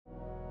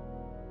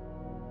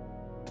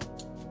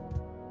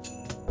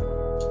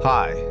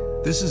Hi,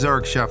 this is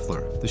Eric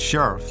Scheffler, the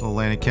Sheriff of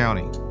Atlantic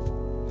County.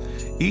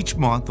 Each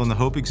month on the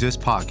Hope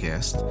Exists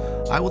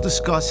podcast, I will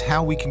discuss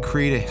how we can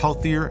create a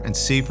healthier and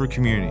safer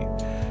community,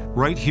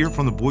 right here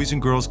from the Boys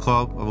and Girls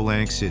Club of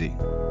Atlantic City.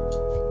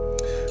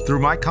 Through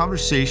my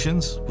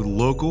conversations with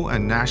local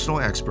and national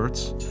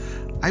experts,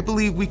 I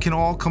believe we can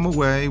all come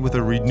away with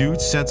a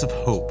renewed sense of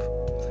hope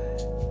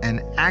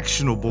and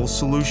actionable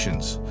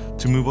solutions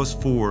to move us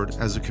forward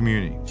as a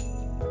community.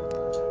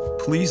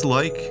 Please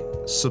like,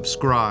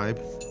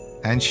 subscribe,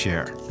 and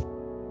share.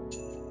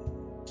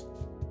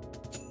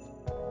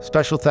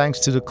 Special thanks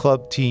to the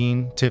club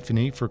team,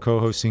 Tiffany, for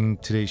co-hosting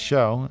today's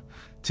show.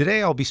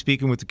 Today I'll be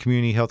speaking with the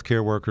community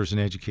healthcare workers and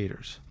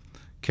educators,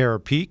 Kara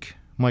Peak,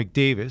 Mike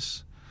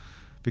Davis,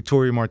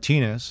 Victoria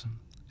Martinez,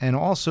 and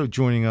also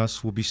joining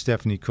us will be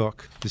Stephanie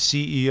Cook, the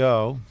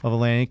CEO of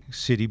Atlantic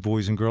City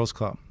Boys and Girls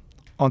Club.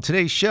 On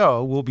today's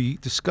show, we'll be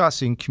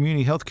discussing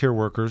community healthcare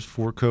workers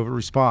for COVID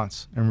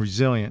response and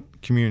resilient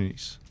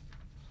communities.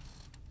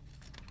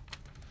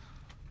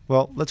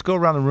 Well, let's go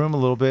around the room a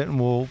little bit and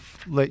we'll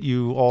let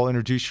you all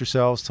introduce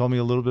yourselves. Tell me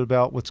a little bit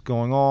about what's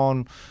going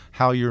on,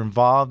 how you're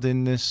involved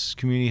in this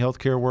community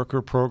healthcare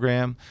worker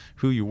program,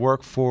 who you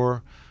work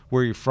for,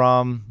 where you're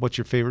from, what's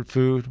your favorite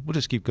food. We'll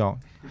just keep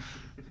going.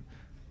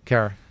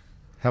 Kara,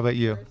 how about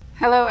you?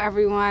 Hello,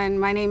 everyone.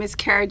 My name is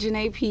Kara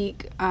Janae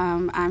Peak.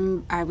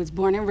 I was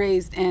born and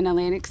raised in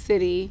Atlantic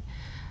City.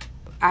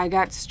 I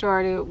got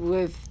started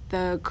with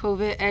the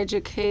COVID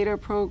Educator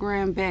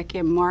program back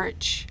in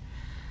March.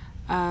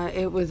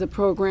 It was a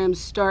program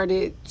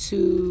started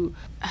to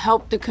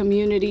help the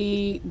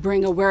community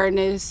bring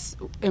awareness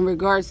in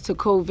regards to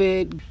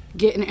COVID,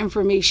 getting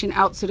information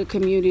out to the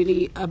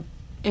community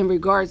in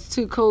regards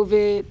to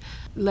COVID,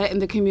 letting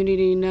the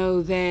community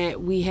know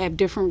that we have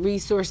different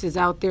resources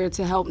out there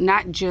to help,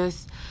 not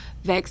just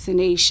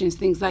vaccinations,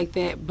 things like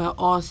that, but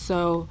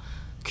also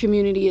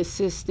community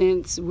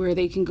assistance where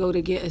they can go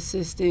to get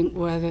assistance,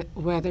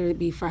 whether it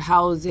be for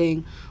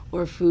housing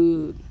or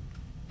food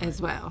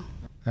as well.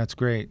 That's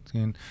great.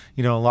 And,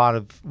 you know, a lot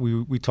of,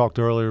 we talked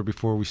earlier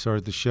before we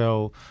started the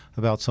show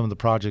about some of the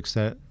projects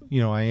that,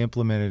 you know, I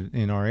implemented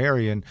in our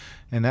area.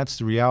 And that's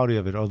the reality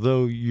of it.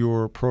 Although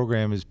your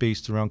program is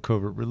based around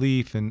COVID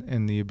relief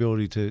and the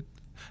ability to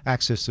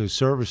access those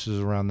services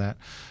around that,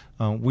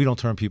 we don't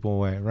turn people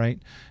away, right?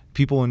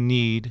 People in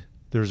need,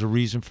 there's a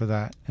reason for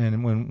that.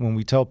 And when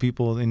we tell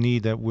people in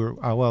need that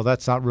well,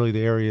 that's not really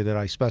the area that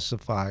I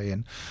specify,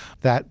 and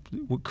that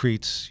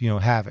creates, you know,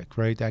 havoc,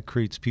 right? That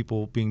creates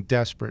people being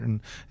desperate.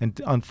 And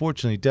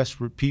unfortunately,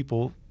 desperate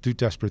people do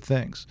desperate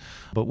things.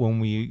 But when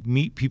we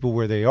meet people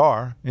where they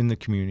are in the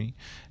community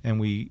and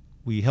we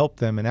help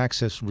them and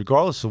access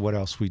regardless of what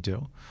else we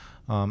do,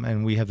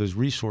 and we have those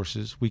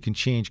resources, we can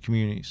change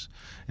communities.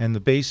 And the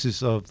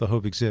basis of the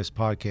Hope Exists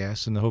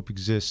podcast and the Hope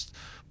Exists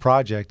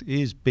project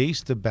is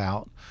based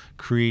about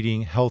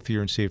creating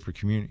healthier and safer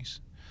communities,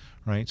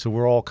 right? So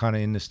we're all kind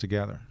of in this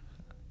together,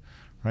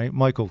 right?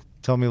 Michael,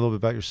 tell me a little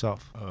bit about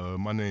yourself.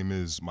 My name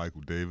is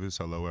Michael Davis.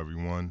 Hello,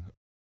 everyone.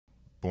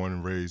 Born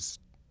and raised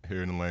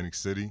here in Atlantic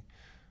City.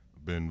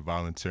 Been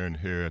volunteering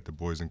here at the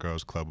Boys and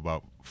Girls Club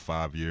about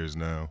 5 years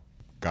now.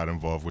 Got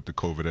involved with the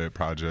COVID Ed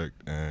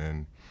project,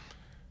 and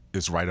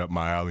it's right up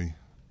my alley.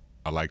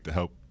 I like to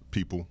help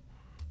people,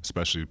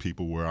 especially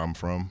people where I'm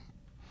from.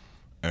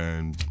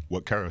 And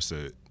what Kara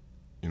said,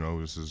 you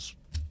know, this is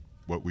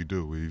what we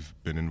do. We've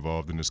been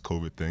involved in this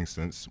COVID thing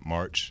since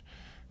March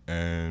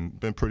and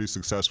been pretty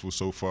successful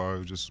so far,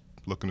 just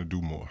looking to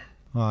do more.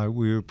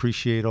 We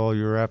appreciate all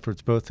your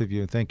efforts, both of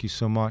you. Thank you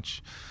so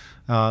much.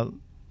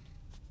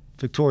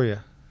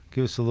 Victoria,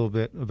 give us a little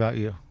bit about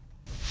you.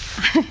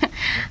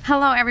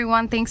 Hello,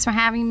 everyone. Thanks for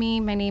having me.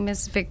 My name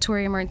is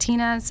Victoria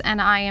Martinez, and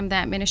I am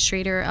the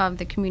administrator of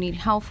the Community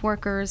Health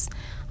Workers.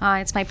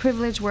 It's my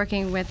privilege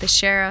working with the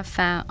sheriff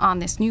on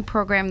this new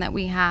program that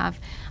we have,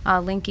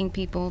 linking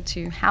people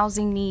to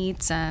housing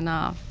needs and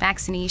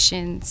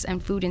vaccinations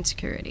and food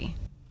insecurity.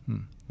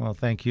 Well,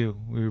 thank you.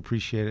 We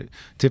appreciate it.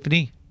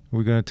 Tiffany,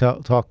 we're going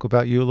to talk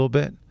about you a little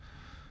bit.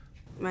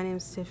 My name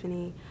is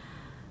Tiffany.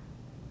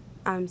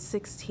 I'm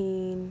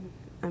 16.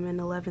 I'm in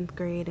 11th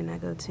grade, and I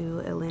go to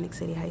Atlantic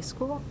City High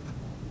School.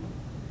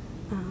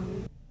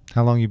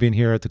 How long you been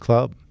here at the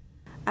club?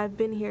 I've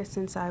been here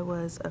since I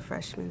was a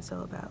freshman, so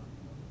about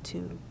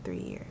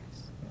 2-3 years.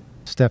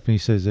 Stephanie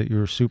says that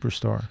you're a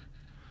superstar.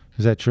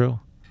 Is that true?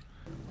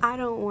 I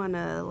don't want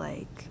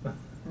to,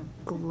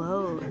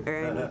 gloat or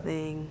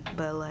anything,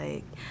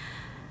 but,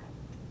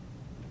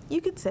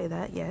 you could say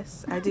that,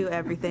 yes. I do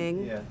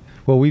everything. Yeah.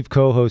 Well, we've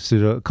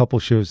co-hosted a couple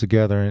shows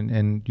together,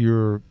 and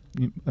your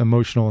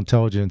emotional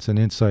intelligence and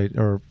insight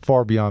are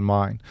far beyond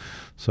mine.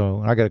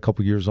 So I got a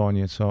couple years on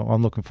you, so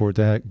I'm looking forward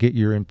to get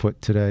your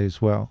input today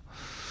as well.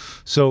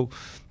 So,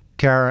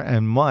 Kara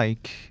and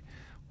Mike,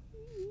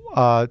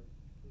 so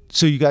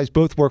you guys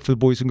both work for the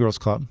Boys and Girls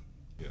Club.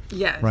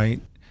 Yes. Right?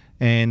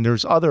 And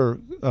there's other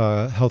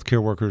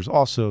healthcare workers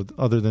also,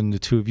 other than the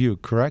two of you,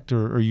 correct?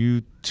 Or are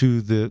you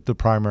two the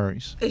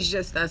primaries? It's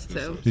just us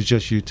two. It's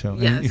just you two.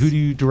 Yes. And who do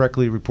you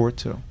directly report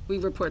to? We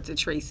report to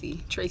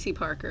Tracy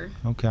Parker.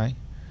 Okay.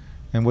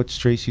 And what's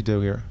Tracy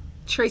do here?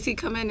 Tracy,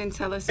 come in and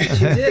tell us what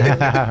you do.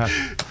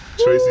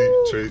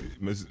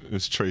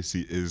 Miss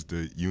Tracy is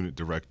the unit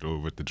director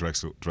over at the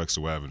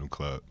Drexel Avenue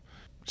Club.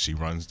 She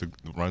runs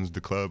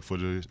the club for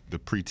the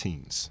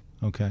preteens.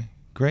 Okay,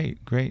 great.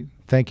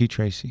 Thank you,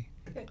 Tracy.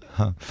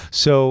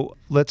 So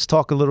let's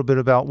talk a little bit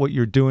about what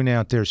you're doing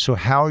out there. So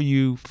how are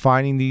you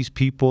finding these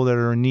people that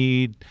are in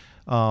need?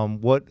 How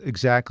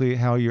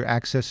you're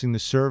accessing the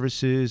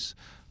services?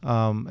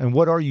 And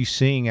what are you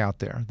seeing out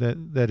there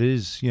that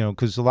is,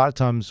 because a lot of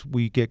times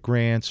we get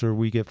grants or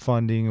we get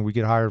funding or we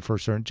get hired for a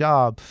certain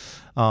job,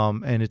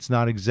 and it's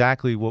not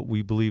exactly what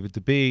we believe it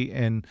to be.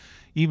 And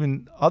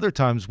even other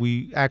times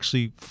we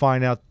actually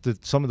find out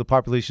that some of the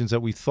populations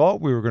that we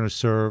thought we were going to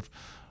serve,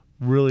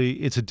 really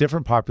it's a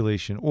different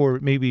population, or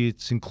maybe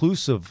it's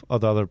inclusive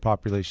of the other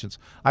populations.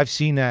 I've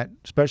seen that,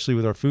 especially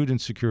with our food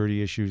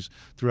insecurity issues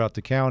throughout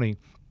the county.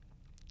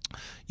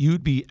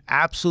 You'd be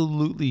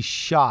absolutely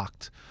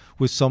shocked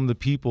with some of the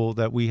people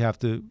that we have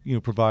to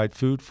provide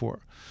food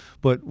for.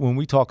 But when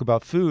we talk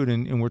about food,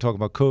 and we're talking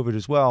about COVID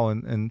as well,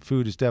 and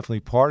food is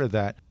definitely part of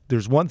that,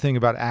 there's one thing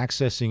about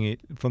accessing it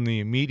from the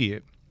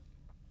immediate.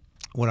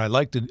 What I'd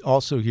like to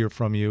also hear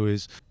from you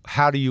is,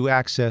 how do you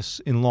access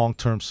in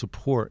long-term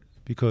support?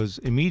 Because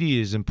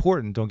immediate is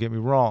important, don't get me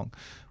wrong.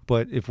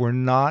 But if we're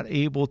not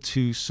able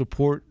to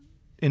support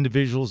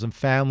individuals and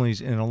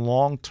families in a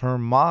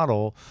long-term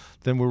model,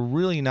 then we're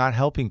really not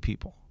helping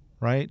people.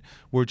 Right?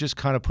 We're just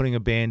kind of putting a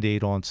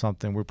Band-Aid on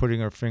something. We're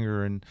putting our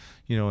finger in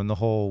the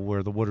hole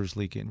where the water's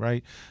leaking,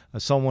 right?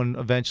 Someone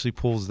eventually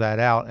pulls that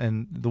out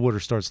and the water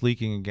starts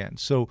leaking again.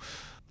 So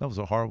that was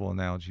a horrible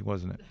analogy,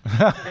 wasn't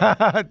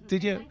it?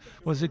 Did you?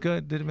 Was it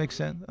good? Did it make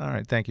sense? All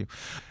right, thank you.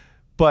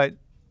 But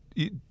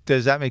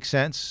does that make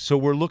sense? So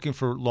we're looking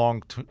for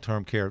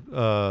long-term care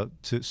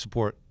to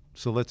support.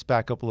 So let's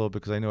back up a little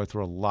bit, because I know I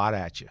throw a lot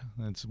at you.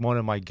 It's one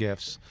of my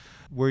gifts.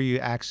 Where are you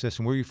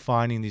accessing, where are you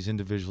finding these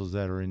individuals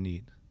that are in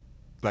need?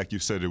 Like you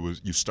said,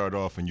 you start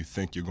off and you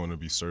think you're going to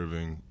be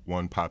serving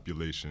one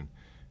population,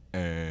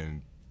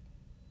 and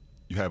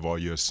you have all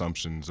your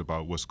assumptions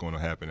about what's going to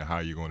happen and how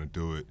you're going to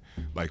do it.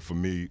 Like for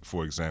me,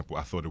 for example,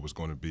 I thought it was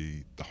going to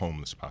be the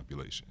homeless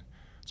population.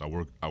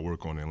 So I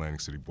work on the Atlantic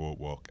City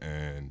Boardwalk,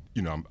 and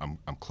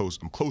I'm close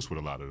with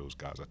a lot of those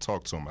guys. I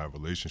talk to them, I have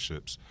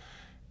relationships,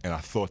 and I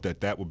thought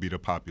that would be the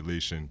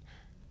population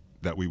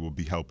that we will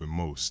be helping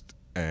most,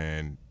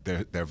 and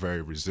they're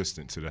very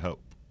resistant to the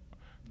help.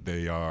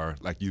 They are,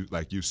 like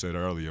you said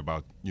earlier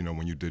about,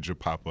 when you did your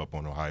pop-up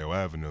on Ohio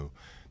Avenue,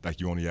 like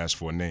you only asked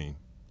for a name,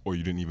 or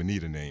you didn't even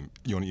need a name.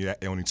 You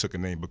only took a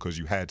name because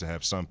you had to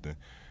have something.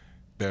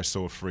 They're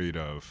so afraid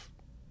of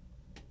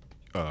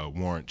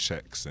warrant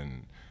checks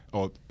and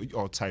all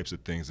types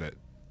of things that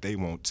they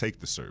won't take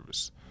the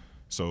service.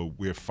 So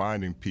we're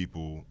finding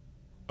people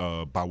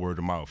by word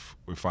of mouth.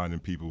 We're finding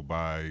people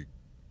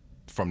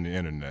from the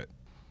internet.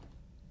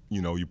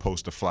 You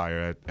post a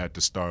flyer at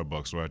the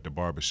Starbucks or at the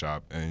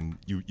barbershop, and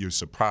you're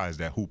surprised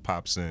at who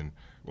pops in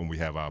when we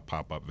have our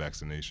pop-up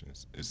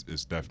vaccinations.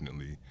 It's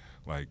definitely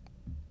like,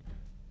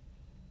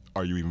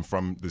 are you even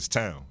from this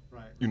town?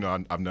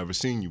 Right. I've never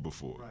seen you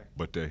before, right.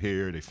 But they're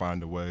here, they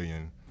find a way,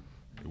 and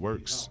it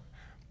works.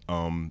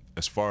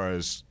 As far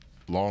as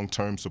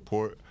long-term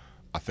support,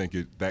 I think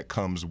that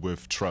comes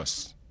with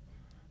trust.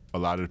 A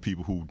lot of the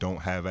people who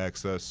don't have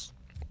access,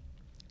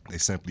 they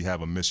simply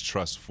have a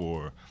mistrust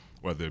for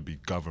whether it be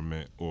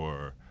government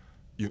or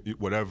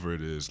whatever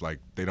it is. Like,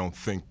 they don't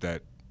think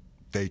that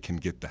they can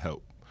get the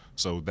help.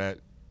 So that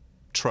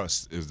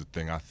trust is the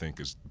thing I think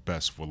is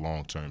best for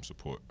long-term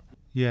support.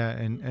 Yeah,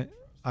 and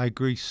I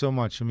agree so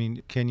much. I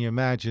mean, can you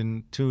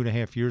imagine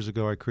 2.5 years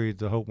ago I created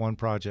the Hope One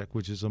Project,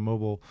 which is a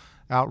mobile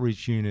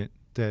outreach unit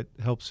that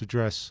helps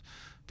address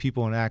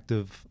people in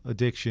active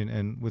addiction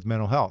and with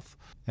mental health.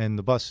 And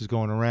the bus is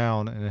going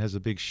around, and it has a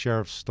big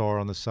sheriff's star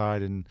on the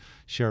side and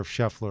Sheriff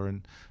Scheffler.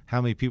 And how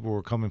many people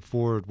were coming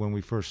forward when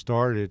we first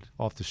started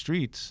off the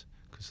streets?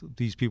 Because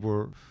these people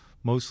were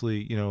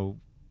mostly,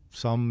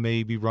 some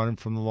may be running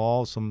from the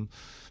law, some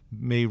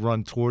may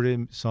run toward it,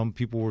 some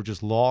people were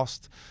just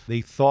lost. They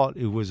thought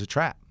it was a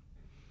trap.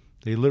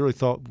 They literally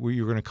thought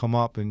you were going to come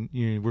up and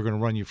we're going to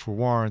run you for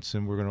warrants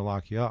and we're going to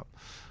lock you up.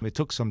 It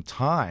took some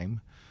time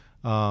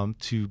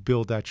to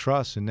build that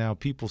trust, and now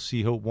people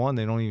see Hope One.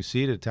 They don't even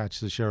see it attached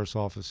to the sheriff's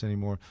office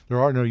anymore.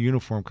 There are no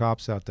uniformed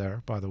cops out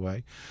there, by the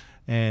way,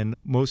 and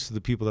most of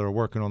the people that are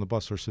working on the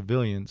bus are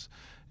civilians,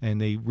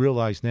 and they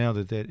realize now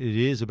that it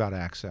is about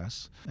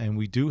access, and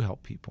we do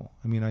help people.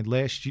 I mean,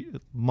 last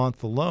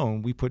month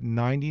alone, we put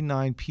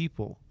 99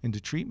 people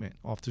into treatment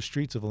off the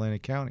streets of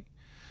Atlantic County,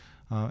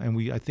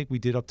 and I think we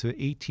did up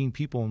to 18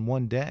 people in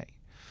one day,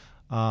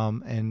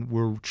 and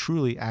we're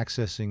truly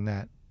accessing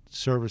that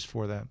service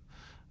for them.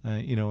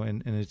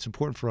 And it's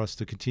important for us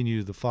to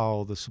continue to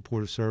follow the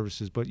supportive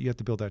services, but you have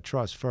to build that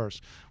trust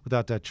first.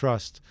 Without that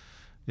trust,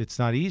 it's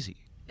not easy.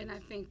 And I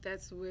think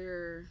that's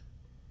where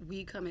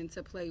we come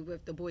into play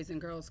with the Boys and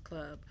Girls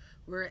Club.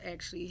 We're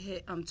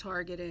actually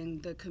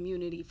targeting the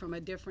community from a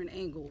different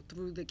angle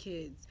through the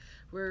kids.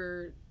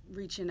 We're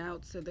reaching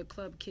out to the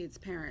club kids'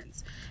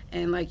 parents,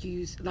 and like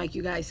you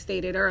guys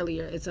stated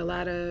earlier, it's a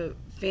lot of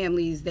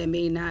families that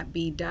may not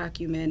be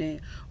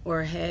documented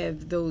or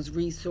have those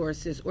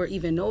resources or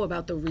even know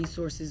about the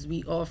resources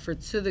we offer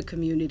to the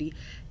community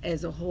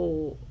as a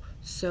whole.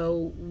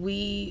 So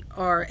we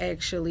are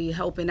actually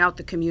helping out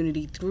the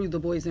community through the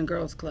Boys and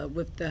Girls Club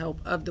with the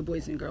help of the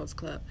Boys and Girls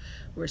Club.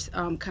 We're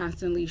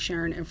constantly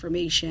sharing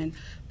information,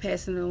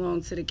 passing it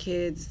along to the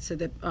kids, to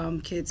the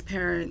kids'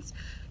 parents.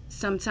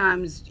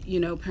 Sometimes,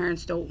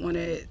 parents don't want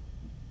to,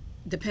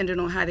 depending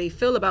on how they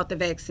feel about the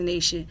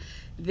vaccination,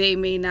 they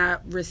may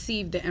not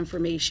receive the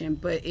information.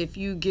 But if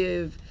you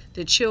give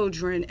the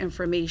children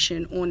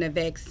information on the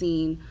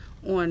vaccine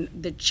on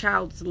the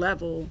child's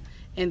level,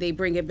 and they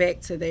bring it back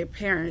to their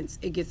parents,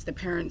 it gets the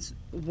parents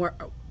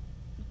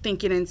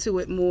thinking into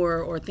it more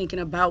or thinking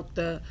about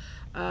the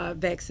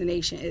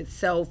vaccination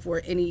itself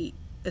or any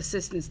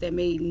assistance that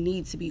may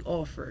need to be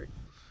offered.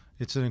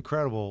 It's an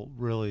incredible,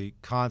 really,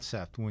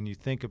 concept when you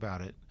think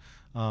about it,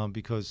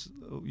 because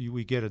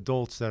we get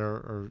adults that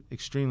are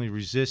extremely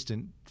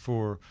resistant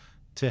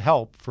to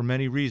help for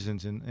many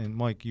reasons, and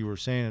Mike, you were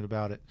saying it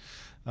about it.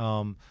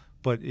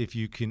 But if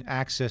you can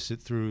access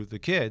it through the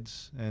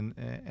kids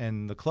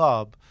and the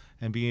club,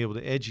 and being able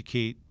to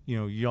educate,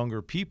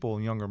 younger people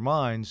and younger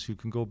minds who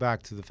can go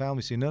back to the family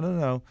and say,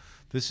 no,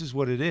 this is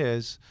what it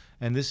is,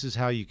 and this is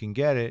how you can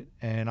get it.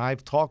 And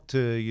I've talked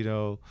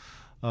to,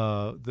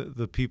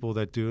 the people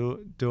that do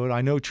it.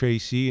 I know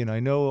Tracy, and I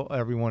know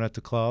everyone at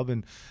the club,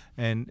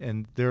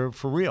 and they're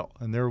for real,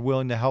 and they're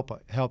willing to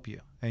help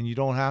you. And you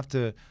don't have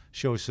to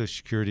show a Social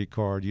Security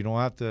card. You don't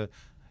have to,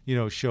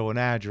 show an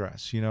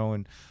address,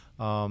 and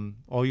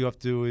all you have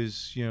to do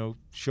is,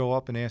 show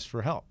up and ask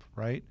for help,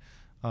 right?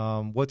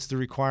 What's the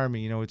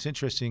requirement? It's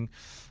interesting.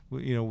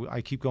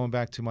 I keep going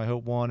back to my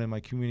Hope One and my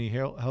community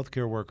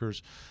healthcare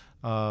workers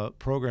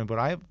program, but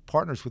I have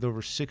partners with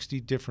over 60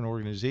 different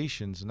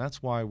organizations, and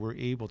that's why we're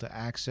able to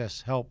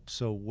access help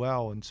so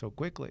well and so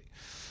quickly.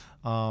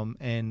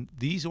 And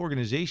these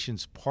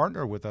organizations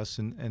partner with us,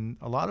 and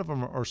a lot of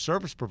them are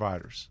service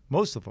providers.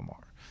 Most of them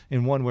are,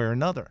 in one way or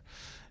another.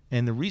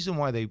 And the reason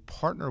why they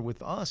partner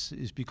with us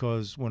is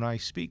because when I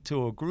speak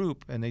to a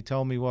group and they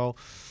tell me, well,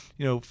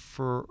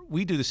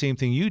 we do the same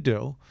thing you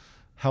do.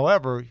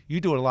 However,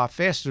 you do it a lot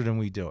faster than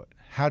we do it.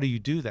 How do you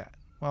do that?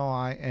 Well,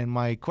 and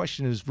my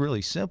question is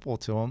really simple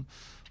to them.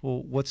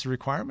 Well, what's the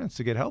requirements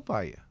to get help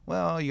by you?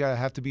 Well, you gotta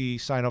have to be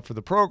signed up for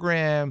the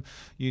program.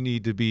 You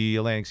need to be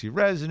a Atlantic City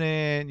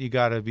resident. You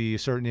gotta be a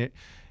certain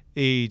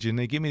age, and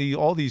they give me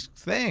all these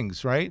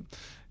things, right?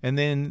 And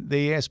then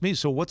they asked me,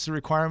 so what's the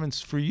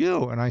requirements for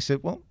you? And I said,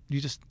 well, you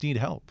just need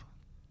help.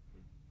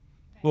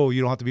 Well,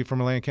 you don't have to be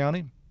from Atlantic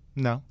County?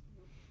 No.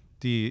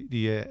 Do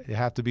you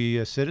have to be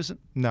a citizen?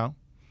 No.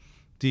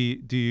 Do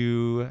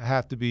you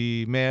have to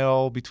be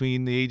male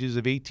between the ages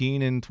of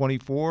 18 and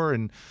 24?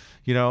 And,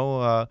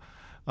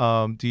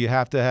 do you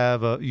have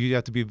to you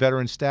have to be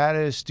veteran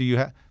status?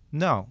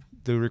 No.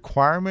 The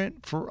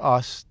requirement for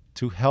us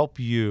to help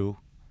you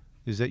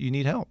is that you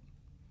need help.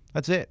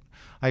 That's it.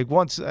 I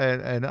once,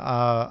 and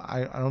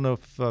I don't know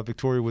if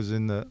Victoria was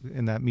in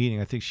that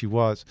meeting. I think she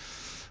was.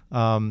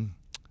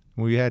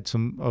 We had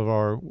some of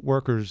our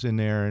workers in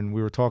there, and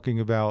we were talking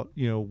about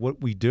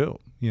what we do.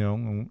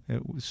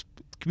 It was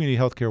community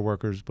healthcare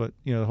workers, but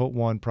the Hope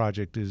One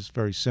project is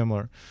very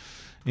similar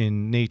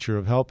in nature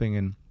of helping.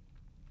 And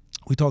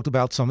we talked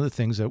about some of the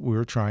things that we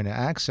were trying to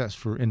access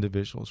for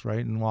individuals,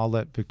 right? And I'll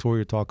let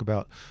Victoria talk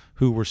about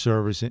who we're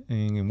servicing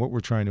and what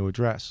we're trying to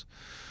address.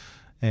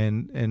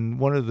 And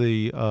one of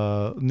the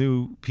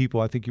new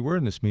people, I think you were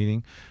in this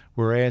meeting,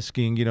 were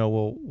asking,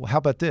 well, how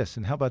about this,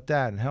 and how about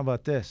that, and how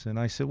about this? And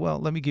I said, well,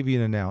 let me give you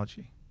an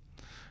analogy.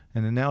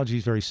 An analogy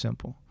is very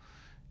simple.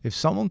 If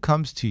someone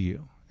comes to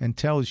you and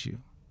tells you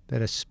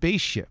that a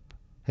spaceship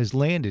has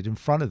landed in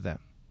front of them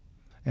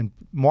and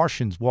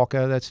Martians walk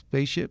out of that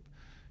spaceship,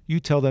 you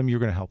tell them you're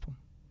going to help them.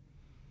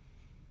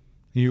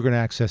 And you're going to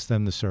access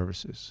them the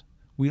services.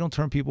 We don't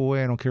turn people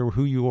away. I don't care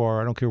who you are.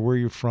 I don't care where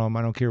you're from.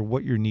 I don't care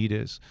what your need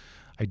is.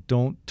 I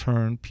don't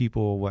turn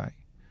people away,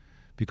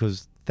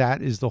 because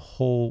that is the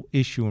whole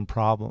issue and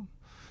problem.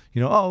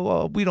 Oh,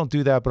 well, we don't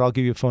do that, but I'll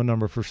give you a phone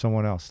number for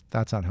someone else.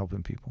 That's not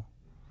helping people,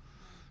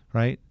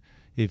 right?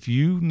 If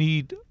you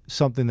need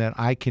something that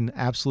I can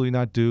absolutely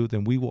not do,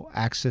 then we will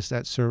access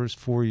that service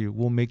for you.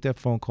 We'll make that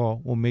phone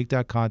call. We'll make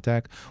that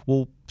contact.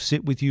 We'll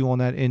sit with you on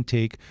that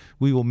intake.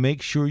 We will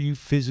make sure you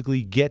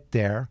physically get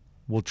there.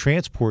 We'll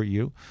transport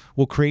you.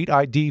 We'll create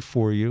ID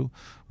for you.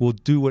 We'll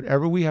do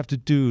whatever we have to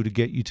do to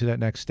get you to that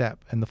next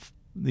step. And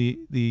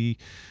the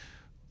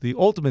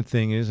ultimate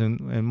thing is,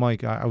 and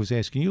Mike, I was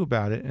asking you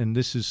about it, and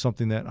this is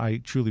something that I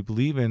truly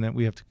believe in, that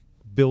we have to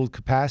build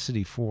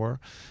capacity for,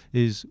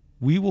 is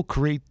we will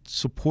create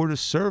supportive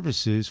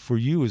services for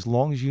you as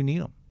long as you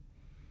need them.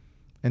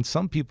 And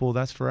some people,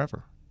 that's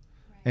forever.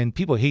 Right. And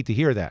people hate to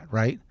hear that,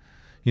 right?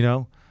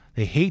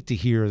 They hate to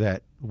hear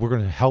that we're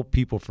going to help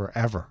people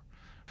forever.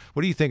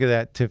 What do you think of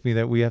that, Tiffany,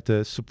 that we have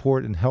to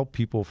support and help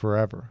people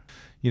forever?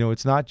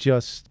 It's not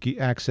just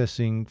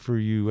accessing for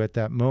you at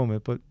that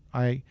moment, but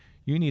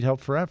you need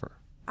help forever.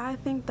 I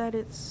think that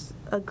it's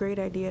a great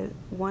idea,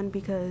 one,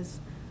 because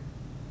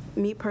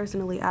me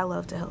personally, I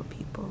love to help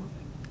people,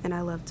 and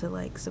I love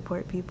to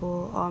support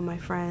people. All my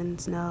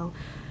friends know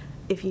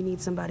if you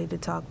need somebody to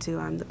talk to,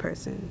 I'm the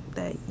person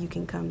that you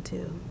can come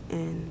to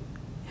and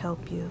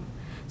help you.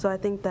 So I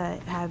think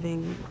that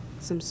having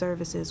some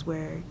services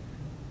where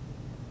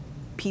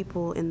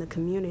people in the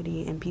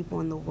community and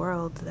people in the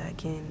world that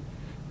can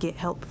get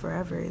help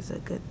forever is a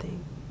good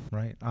thing.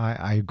 Right.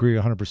 I agree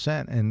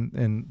 100%.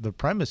 And the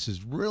premise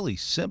is really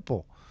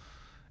simple.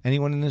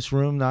 Anyone in this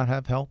room not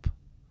have help?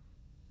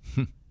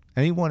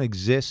 Anyone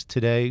exist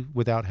today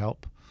without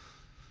help?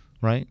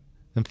 Right?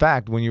 In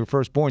fact, when you were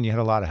first born, you had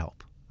a lot of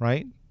help,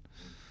 right?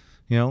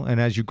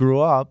 And as you grew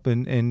up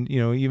and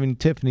even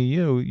Tiffany,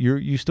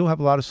 you still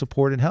have a lot of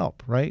support and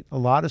help, right? A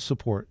lot of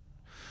support.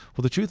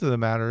 Well, the truth of the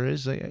matter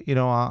is, I'm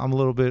a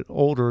little bit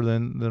older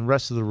than the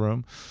rest of the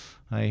room.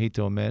 I hate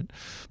to admit,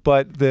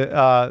 but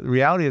the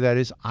reality of that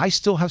is I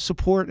still have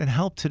support and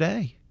help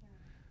today.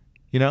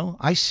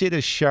 I sit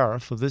as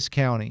sheriff of this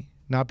county,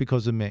 not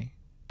because of me,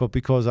 but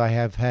because I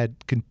have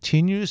had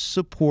continuous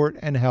support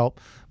and help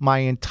my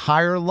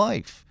entire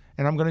life.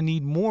 And I'm going to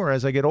need more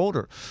as I get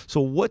older. So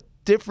what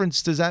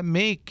difference does that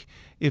make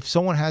if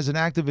someone has an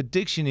active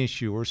addiction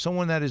issue or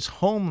someone that is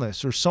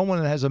homeless or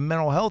someone that has a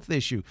mental health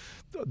issue?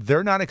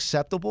 They're not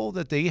acceptable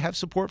that they have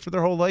support for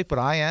their whole life, but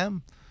I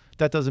am?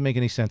 That doesn't make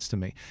any sense to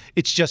me.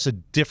 It's just a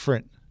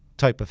different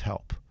type of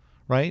help,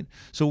 right?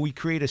 So we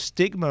create a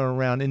stigma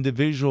around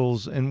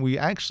individuals, and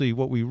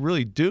what we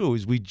really do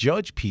is we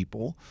judge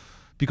people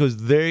because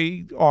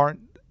they're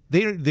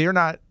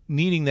not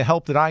needing the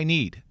help that I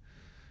need.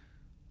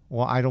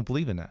 Well, I don't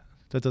believe in that.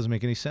 That doesn't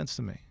make any sense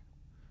to me,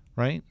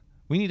 right?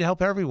 We need to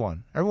help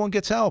everyone. Everyone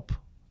gets help.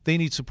 They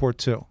need support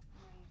too,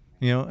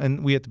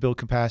 and we have to build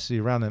capacity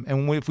around them.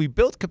 And if we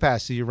build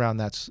capacity around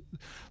that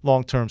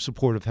long-term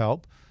supportive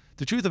help,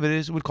 the truth of it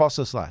is it would cost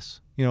us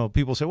less.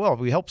 People say, well, if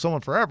we help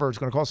someone forever, it's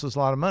going to cost us a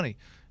lot of money.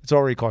 It's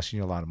already costing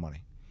you a lot of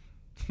money.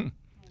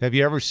 Have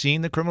you ever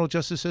seen the criminal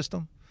justice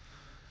system?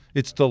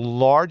 It's the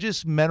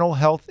largest mental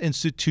health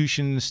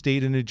institution in the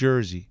state of New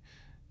Jersey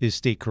is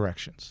state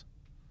corrections.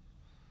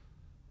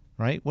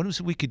 Right? What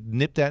if we could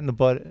nip that in the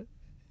bud,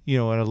 at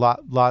a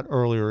lot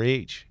earlier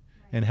age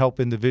and help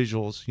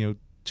individuals,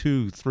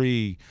 2,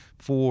 3,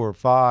 4,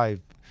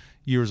 5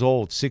 years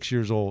old, 6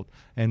 years old,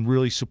 and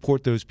really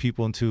support those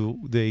people until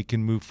they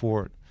can move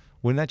forward.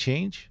 Wouldn't that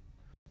change?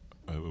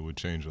 It would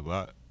change a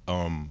lot.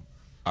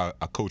 I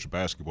coach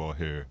basketball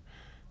here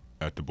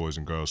at the Boys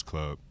and Girls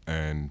Club,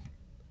 and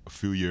a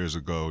few years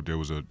ago there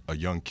was a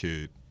young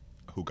kid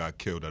who got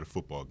killed at a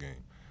football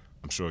game.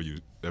 I'm sure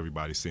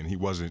everybody's seen. He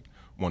wasn't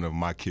one of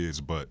my kids,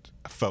 but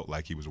I felt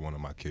like he was one of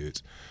my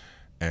kids.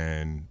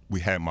 And we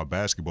had my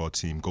basketball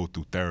team go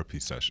through therapy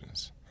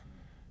sessions.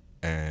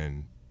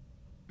 And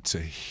to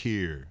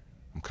hear,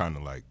 I'm kind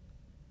of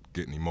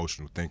getting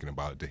emotional thinking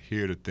about it, to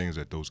hear the things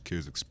that those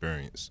kids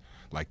experience.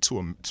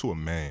 To a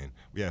man,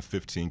 we have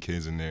 15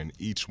 kids in there, and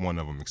each one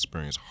of them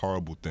experienced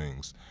horrible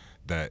things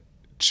that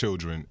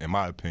children, in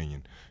my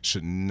opinion,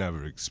 should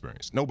never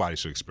experience. Nobody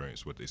should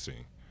experience what they've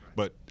seen,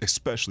 but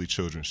especially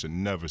children should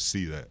never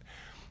see that.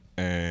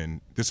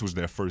 And this was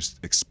their first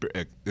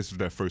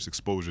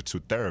exposure to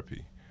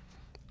therapy.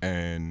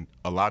 And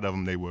a lot of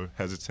them, they were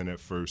hesitant at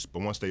first,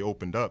 but once they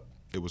opened up,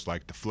 it was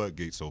like the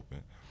floodgates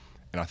open.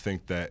 And I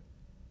think that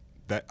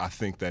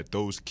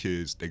those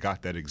kids, they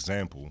got that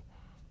example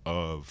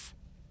of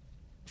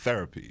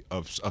therapy,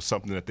 of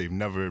something that they've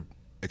never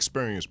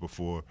experienced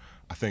before.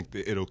 I think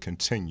that it'll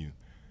continue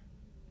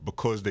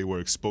because they were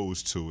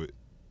exposed to it.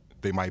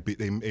 They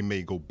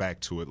may go back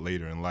to it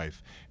later in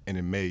life, and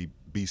it may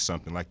be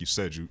something, like you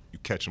said, you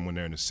catch them when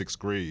they're in the 6th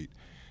grade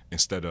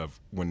instead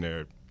of when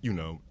they're,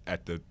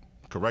 at the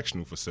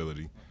correctional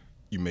facility.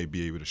 You may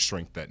be able to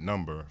shrink that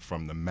number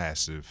from the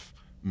massive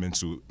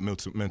mental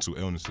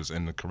illnesses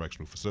in the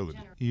correctional facility.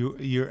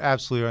 You're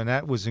absolutely right, and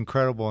that was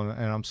incredible,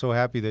 and I'm so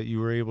happy that you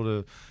were able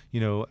to,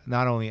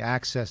 not only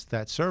access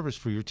that service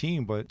for your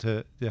team, but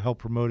to help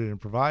promote it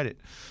and provide it.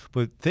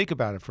 But think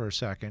about it for a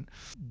second.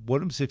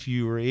 What if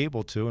you were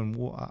able to, and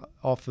we'll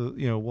have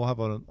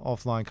an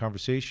offline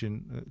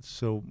conversation.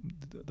 So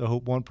the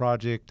Hope One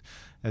Project,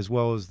 as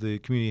well as the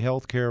community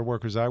health care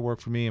workers I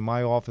work for me in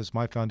my office,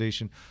 my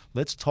foundation,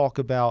 let's talk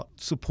about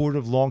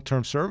supportive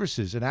long-term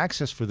services and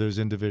access for those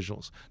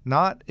individuals,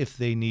 not if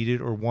they need it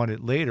or want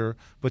it later,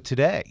 but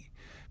today,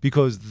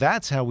 because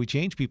that's how we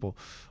change people.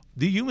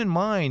 The human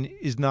mind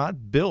is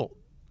not built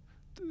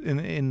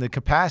in the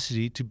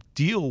capacity to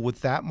deal with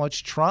that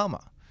much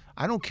trauma.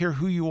 I don't care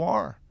who you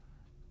are.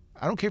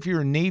 I don't care if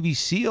you're a Navy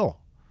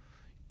SEAL.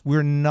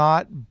 We're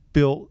not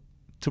built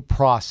to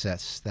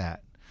process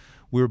that.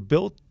 We're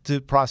built to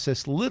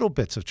process little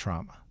bits of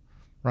trauma,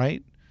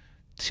 right?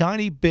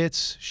 Tiny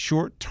bits,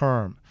 short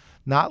term,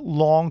 not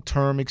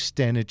long-term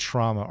extended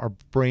trauma. Our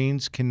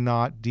brains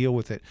cannot deal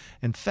with it.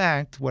 In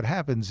fact, what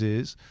happens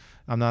is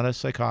I'm not a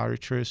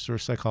psychiatrist or a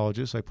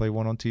psychologist. I play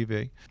one on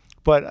TV.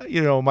 But,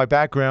 my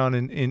background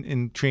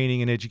in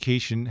training and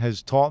education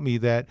has taught me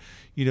that,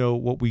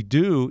 what we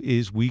do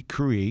is we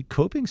create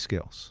coping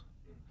skills.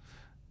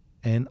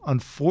 And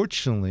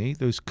unfortunately,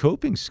 those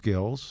coping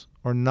skills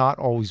are not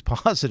always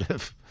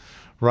positive,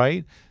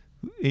 right?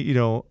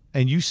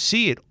 And you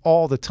see it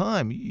all the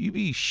time. You'd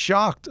be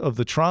shocked of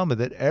the trauma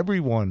that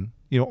everyone,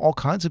 all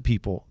kinds of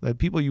people, that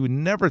people you would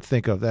never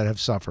think of that have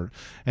suffered.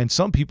 And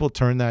some people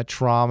turn that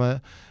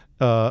trauma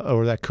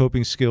or that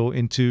coping skill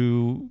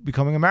into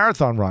becoming a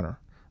marathon runner,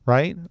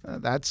 right?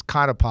 That's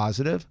kind of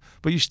positive,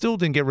 but you still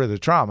didn't get rid of the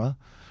trauma,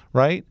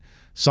 right?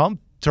 Some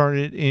turn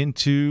it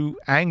into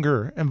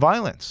anger and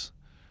violence,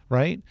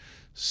 right?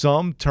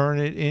 Some turn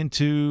it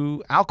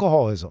into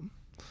alcoholism,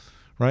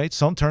 right?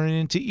 Some turn it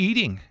into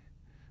eating,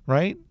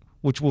 right?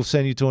 Which will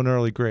send you to an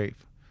early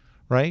grave,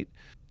 right?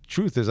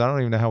 Truth is, I don't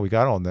even know how we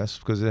got on this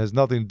because it has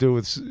nothing to do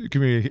with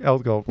community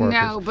health workers.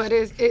 No, but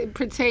it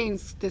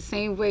pertains the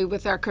same way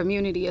with our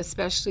community,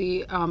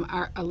 especially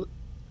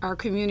our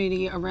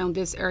community around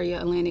this area,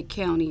 Atlantic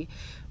County.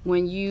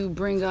 When you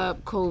bring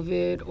up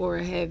COVID or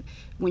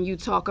when you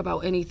talk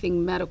about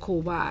anything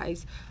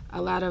medical-wise,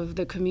 a lot of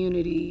the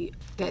community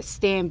that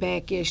stand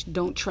back-ish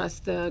don't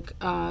trust the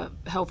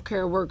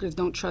healthcare workers,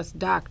 don't trust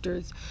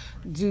doctors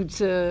due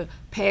to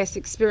past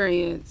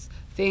experience,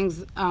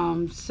 things.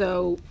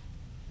 So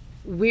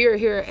we're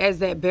here as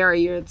that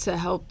barrier to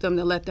help them,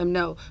 to let them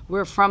know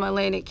we're from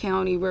Atlantic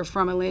County, we're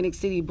from Atlantic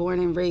City, born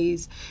and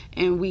raised,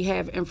 and we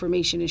have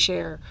information to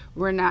share.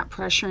 We're not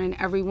pressuring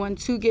everyone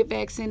to get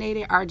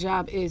vaccinated. Our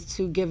job is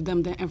to give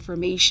them the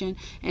information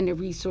and the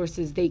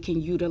resources they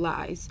can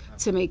utilize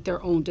to make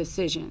their own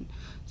decision.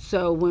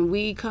 So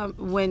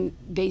when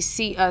they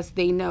see us,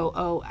 they know,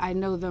 oh, I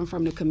know them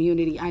from the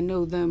community. I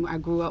know them. I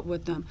grew up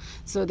with them.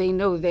 So they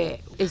know that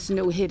it's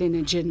no hidden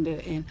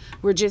agenda. And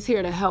we're just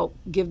here to help,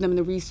 give them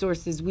the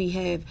resources we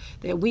have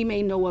that we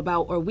may know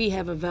about or we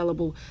have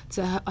available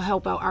to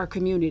help out our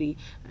community.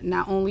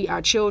 Not only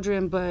our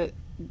children, but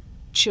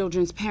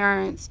children's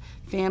parents,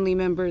 family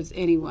members,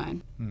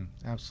 anyone.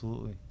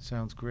 Absolutely.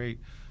 Sounds great.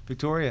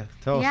 Victoria,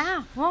 tell us.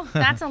 Yeah, well,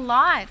 that's a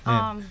lot.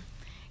 Yeah.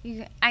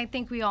 I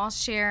think we all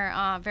share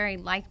very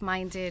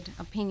like-minded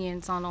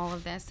opinions on all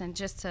of this. And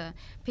just to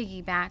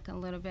piggyback a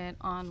little bit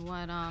on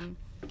what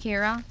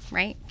Kara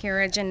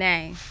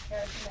Janae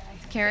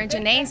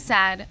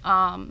said,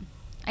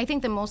 I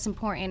think the most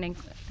important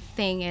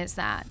thing is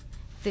that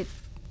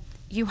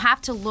you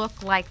have to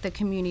look like the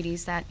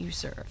communities that you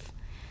serve.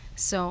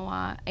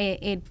 So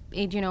it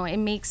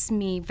makes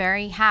me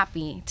very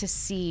happy to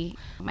see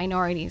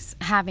minorities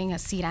having a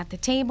seat at the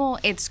table.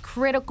 It's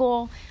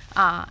critical.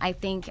 I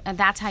think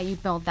that's how you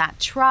build that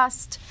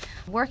trust.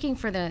 Working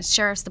for the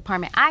Sheriff's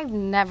Department, I've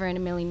never in a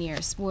million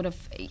years would have,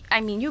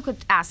 you could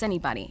ask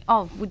anybody,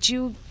 oh, would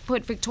you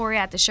put Victoria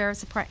at the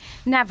Sheriff's Department?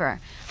 Never.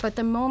 But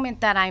the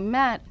moment that I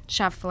met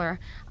Scheffler,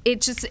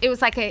 it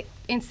was like an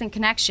instant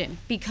connection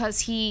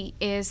because he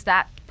is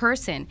that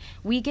person.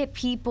 We get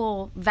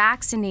people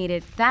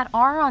vaccinated that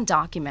are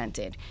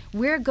undocumented.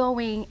 We're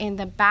going in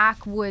the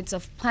backwoods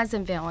of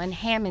Pleasantville and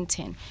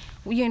Hamilton.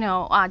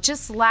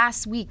 Just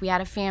last week we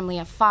had a family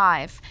of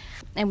 5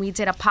 and we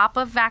did a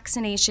pop-up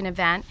vaccination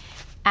event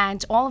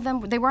and all of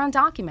them, they were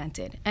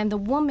undocumented. And the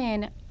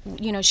woman,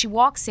 she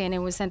walks in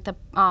and was at the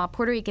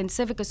Puerto Rican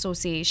Civic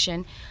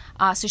Association.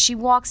 So she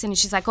walks in and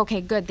she's like, okay,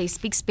 good, they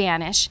speak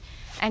Spanish.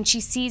 And she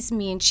sees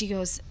me and she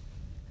goes,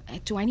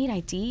 do I need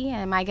ID?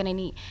 Am I going to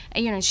need,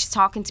 she's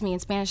talking to me in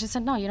Spanish. I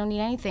said, no, you don't need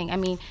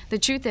anything. The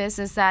truth is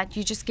that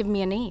you just give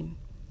me a name.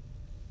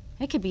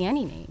 It could be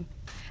any name.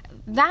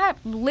 That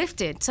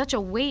lifted such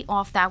a weight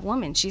off that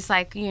woman. She's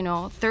like,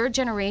 3rd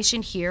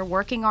generation here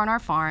working on our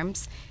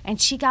farms,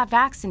 and she got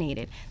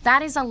vaccinated.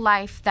 That is a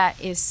life that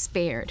is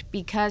spared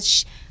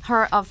because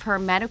of her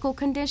medical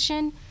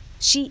condition.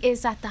 She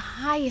is at the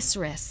highest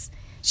risk.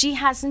 She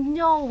has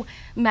no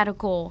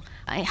medical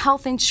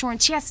health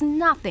insurance. She has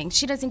nothing.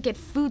 She doesn't get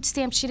food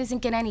stamps. She doesn't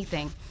get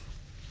anything.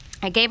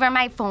 I gave her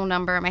my phone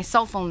number, my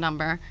cell phone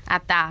number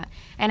at that,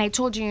 and I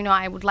told her,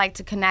 I would like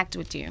to connect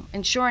with you.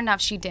 And sure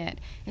enough, she did.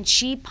 And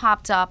she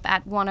popped up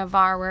at one of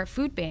our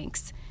food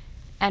banks,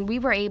 and we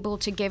were able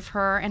to give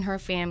her and her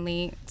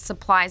family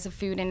supplies of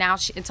food, and now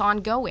it's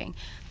ongoing.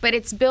 But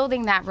it's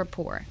building that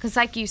rapport, because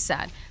like you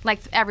said, like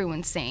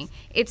everyone's saying,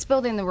 it's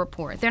building the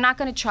rapport. They're not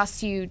going to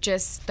trust you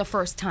just the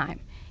first time,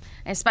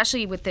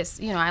 especially with this,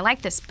 I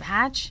like this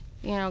badge,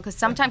 because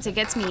sometimes it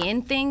gets me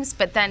in things,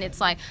 but then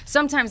it's like,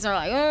 sometimes they're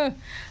like, ugh.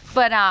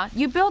 But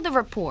you build the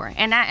rapport,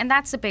 and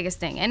that's the biggest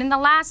thing. And in the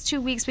last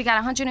 2 weeks, we got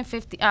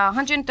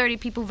 130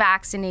 people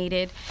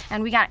vaccinated,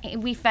 and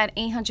we fed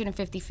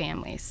 850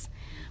 families.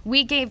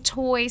 We gave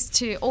toys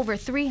to over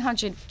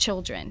 300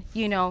 children.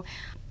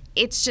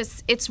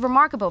 It's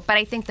remarkable. But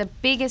I think the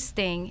biggest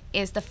thing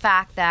is the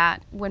fact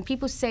that when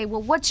people say,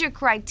 well, what's your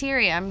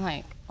criteria? I'm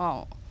like,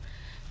 oh,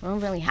 I don't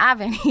really have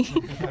any.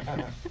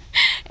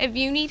 If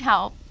you need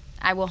help,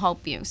 I will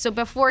help you. So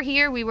before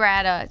here, we were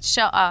at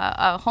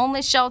a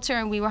homeless shelter,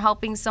 and we were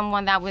helping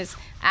someone that was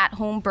at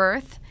home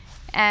birth.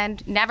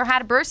 and never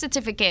had a birth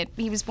certificate.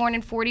 He was born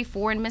in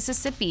 44 in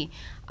Mississippi.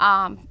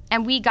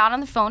 And we got on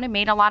the phone and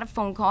made a lot of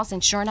phone calls,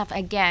 and sure enough,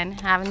 again,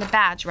 having the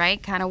badge,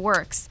 right, kind of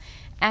works.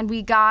 And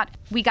we got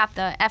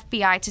the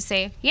FBI to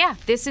say, yeah,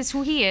 this is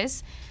who he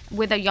is,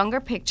 with a younger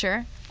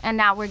picture, and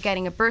now we're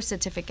getting a birth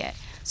certificate.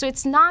 So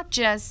it's not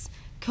just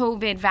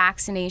COVID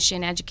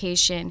vaccination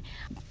education,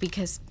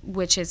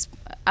 which is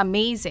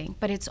amazing,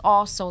 but it's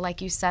also, like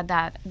you said,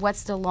 that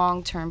what's the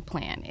long-term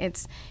plan?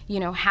 It's,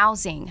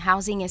 housing.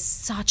 Housing is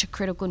such a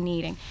critical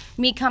need. And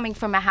me coming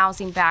from a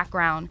housing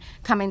background,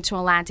 coming to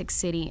Atlantic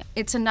City,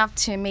 it's enough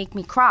to make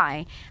me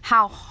cry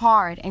how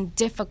hard and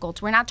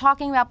difficult. We're not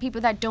talking about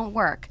people that don't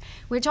work.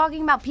 We're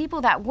talking about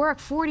people that work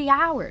 40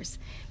 hours,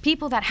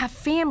 people that have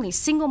families,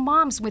 single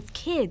moms with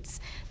kids,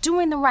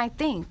 doing the right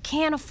thing,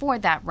 can't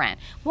afford that rent.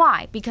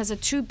 Why? Because a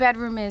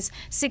 2-bedroom is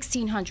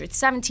 $1,600,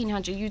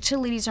 $1,700,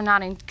 utilities are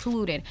not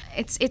included.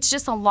 It's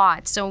just a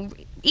lot. So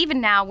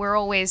even now, we're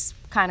always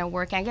kind of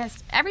working. I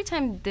guess every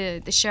time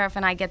the sheriff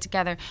and I get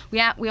together,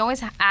 we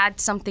always add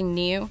something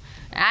new.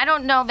 I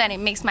don't know that it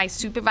makes my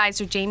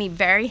supervisor, Jamie,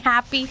 very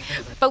happy,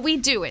 but we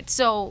do it.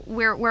 So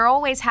we're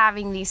always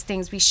having these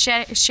things. We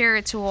share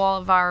it to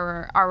all of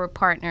our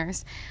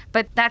partners.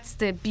 But that's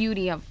the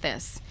beauty of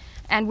this.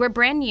 And we're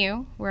brand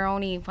new. We're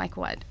only 3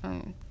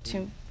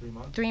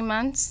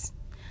 months.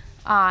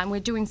 And we're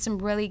doing some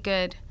really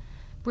good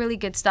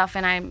stuff.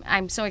 And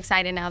I'm so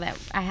excited now that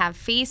I have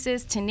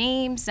faces to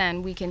names,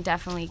 and we can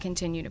definitely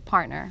continue to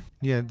partner.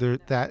 Yeah,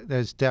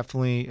 that's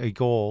definitely a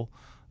goal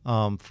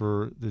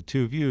for the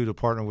two of you to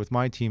partner with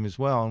my team as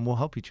well, and we'll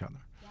help each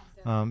other.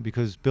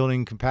 Because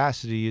building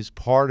capacity is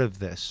part of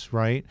this,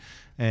 right?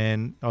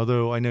 And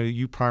although I know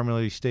you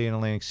primarily stay in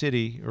Atlantic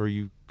City, or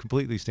you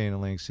completely stay in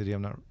Atlantic City,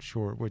 I'm not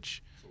sure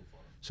which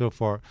so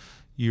far,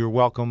 you're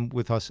welcome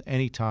with us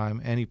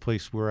anytime, any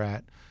place we're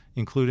at,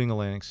 including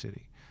Atlantic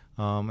City,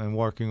 and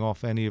working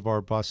off any of our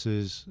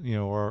buses,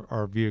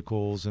 our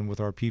vehicles, and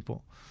with our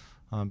people,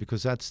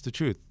 because that's the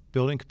truth.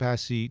 Building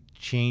capacity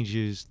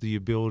changes the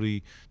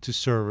ability to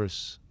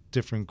service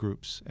different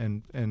groups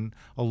and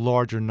a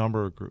larger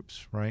number of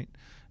groups, right?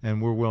 And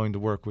we're willing to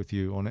work with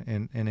you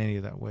in any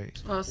of that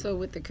ways. Also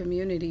with the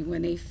community,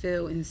 when they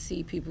feel and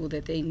see people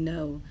that they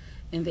know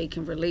and they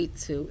can relate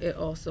to, it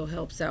also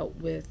helps out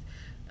with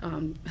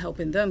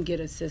helping them get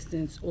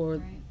assistance, or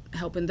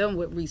helping them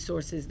with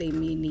resources they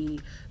may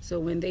need. So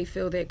when they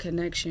feel that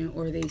connection,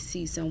 or they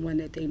see someone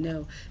that they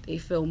know, they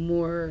feel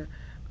more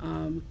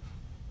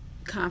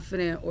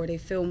confident, or they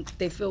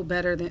feel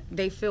better,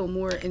 they feel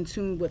more in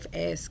tune with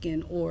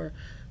asking, or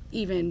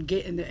even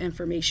getting the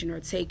information or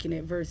taking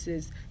it,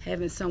 versus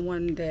having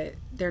someone that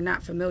they're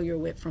not familiar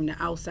with from the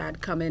outside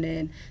coming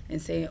in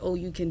and saying, oh,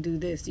 you can do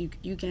this,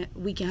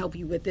 we can help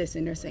you with this,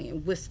 and they're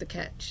saying, what's the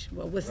catch?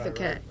 Well, what's the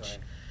catch? Right.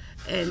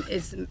 And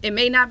it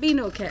may not be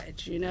no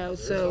catch, so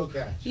no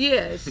catch.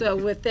 Yeah, so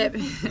with that,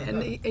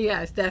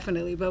 yes,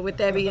 definitely, but with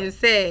that being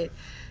said,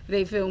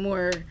 they feel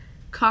more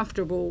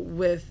comfortable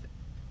with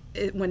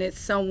it when it's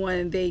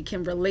someone they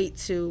can relate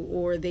to,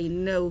 or they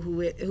know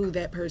who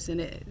that person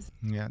is.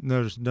 Yeah,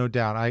 there's no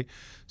doubt.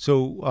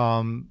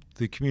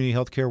 The community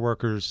healthcare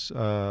workers,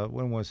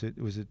 when was it?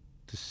 Was it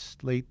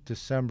late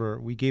December?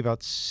 We gave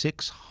out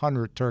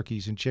 600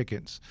 turkeys and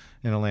chickens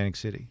in Atlantic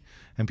City,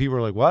 and people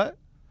were like, "What?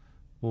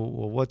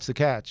 Well, what's the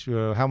catch?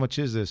 How much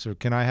is this? Or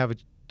can I have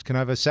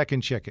a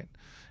second chicken?"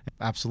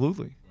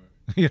 Absolutely.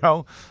 And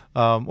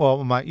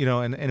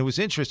it was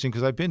interesting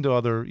because I've been to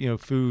other,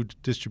 food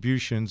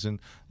distributions, and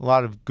a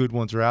lot of good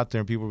ones are out there,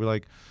 and people will be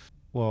like,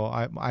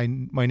 well,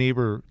 my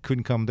neighbor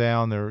couldn't come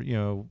down. They're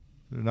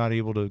not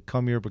able to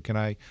come here, but can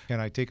I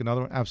take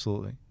another one?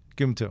 Absolutely.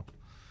 Give them 2.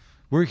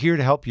 We're here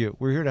to help you.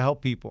 We're here to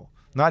help people.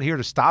 I'm not here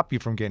to stop you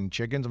from getting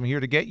chickens. I'm here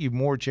to get you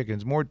more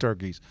chickens, more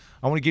turkeys.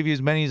 I want to give you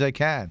as many as I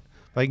can.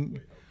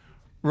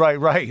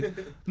 Right.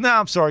 No,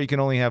 I'm sorry, you can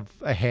only have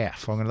a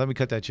half. Let me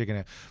cut that chicken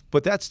in half.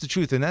 But that's the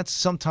truth, and that's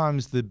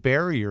sometimes the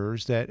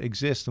barriers that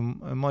exist. And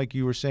Mike,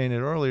 you were saying it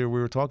earlier, we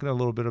were talking a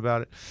little bit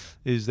about it,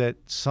 is that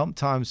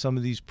sometimes some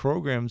of these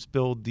programs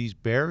build these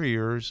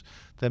barriers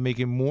that make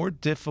it more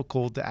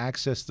difficult to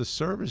access the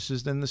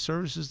services than the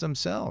services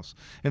themselves.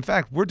 In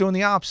fact, we're doing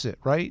the opposite,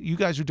 right? You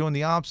guys are doing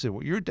the opposite.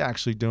 What you're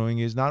actually doing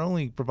is not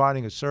only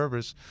providing a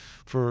service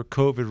for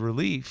COVID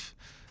relief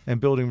and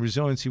building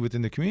resiliency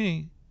within the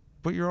community,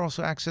 but you're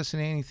also accessing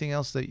anything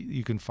else that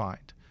you can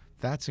find.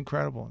 That's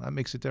incredible. That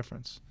makes a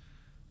difference.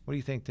 What do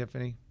you think,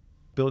 Tiffany?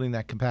 Building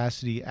that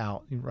capacity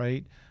out,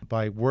 right?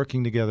 By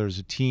working together as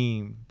a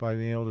team, by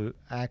being able to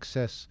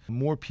access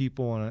more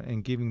people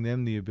and giving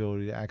them the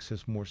ability to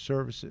access more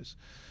services.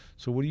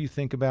 So what do you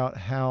think about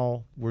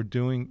how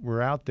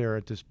we're out there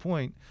at this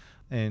point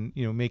and,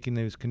 making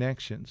those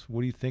connections? What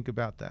do you think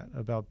about that,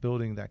 about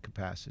building that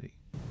capacity?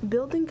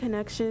 Building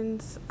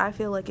connections, I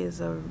feel like,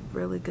 is a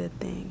really good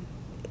thing.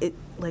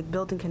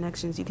 Building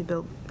connections, you can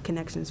build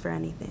connections for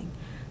anything.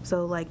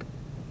 So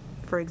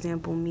for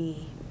example,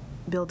 me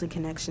building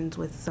connections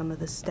with some of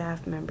the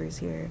staff members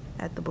here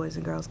at the Boys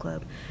and Girls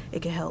Club,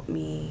 it can help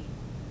me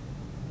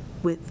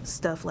with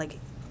stuff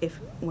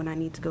when I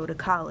need to go to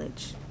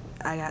college,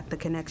 I got the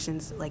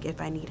connections. Like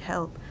if I need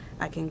help,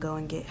 I can go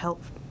and get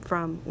help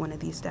from one of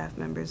these staff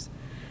members,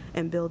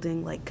 and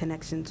building like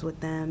connections with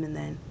them, and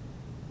then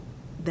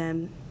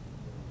them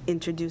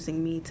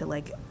introducing me to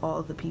like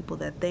all the people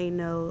that they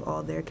know,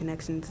 all their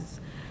connections.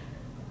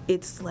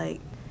 It's like,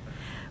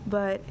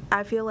 but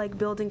I feel like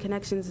building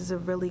connections is a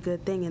really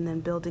good thing, and then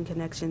building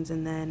connections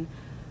and then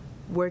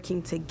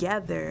working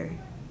together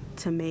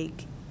to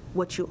make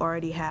what you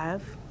already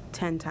have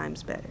 10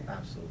 times better.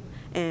 Absolutely.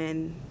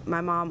 And my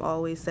mom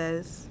always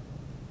says,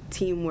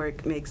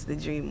 teamwork makes the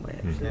dream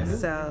work. Mhm.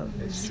 So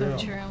It's So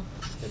true. true.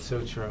 It's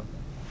so true.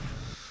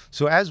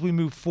 So as we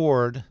move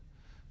forward,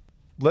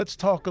 let's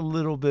talk a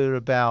little bit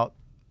about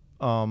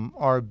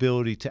our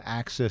ability to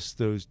access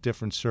those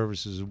different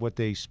services and what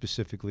they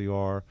specifically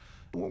are.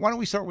 Why don't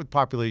we start with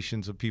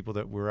populations of people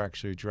that we're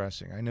actually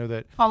addressing? I know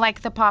that. Well,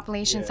 like the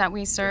populations Yeah, that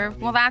we serve. I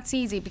mean- well, that's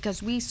easy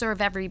because we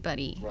serve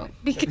everybody. Right.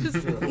 Because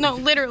That's true. no,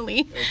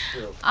 literally. That's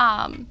true.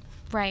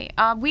 Right.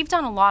 We've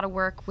done a lot of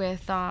work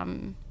with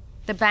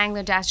the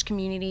Bangladesh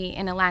community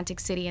in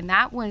Atlantic City, and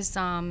that was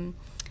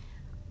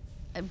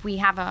we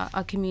have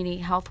a community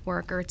health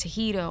worker,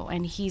 Tahito,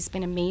 and he's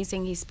been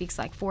amazing. He speaks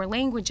like 4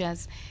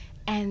 languages.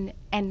 And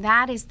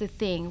that is the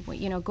thing,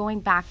 you know, going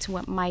back to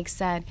what Mike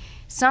said,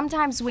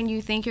 sometimes when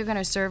you think you're going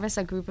to service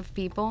a group of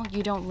people,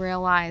 you don't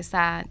realize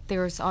that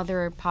there's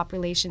other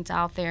populations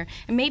out there.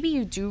 And maybe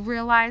you do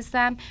realize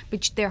them,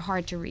 but they're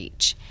hard to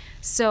reach.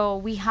 So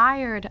we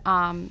hired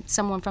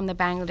someone from the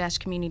Bangladesh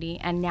community,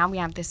 and now we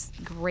have this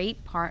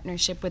great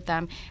partnership with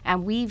them.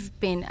 And we've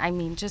been, I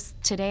mean, just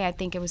today, I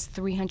think it was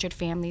 300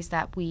 families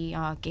that we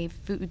gave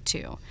food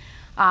to.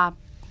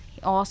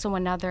 Also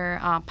another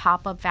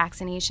pop-up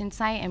vaccination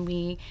site, and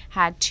we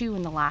had 2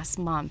 in the last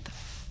month.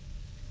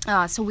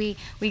 So we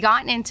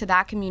gotten into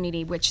that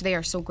community, which they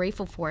are so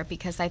grateful for,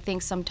 because I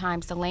think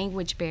sometimes the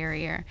language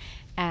barrier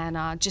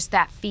and just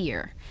that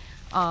fear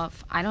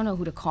of, I don't know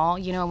who to call.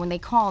 You know, when they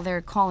call, they're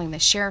calling the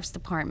sheriff's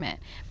department.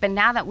 But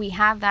now that we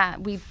have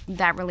that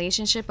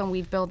relationship and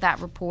we've built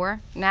that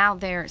rapport, now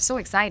they're so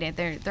excited.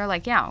 They're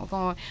like, yeah,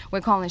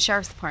 we're calling the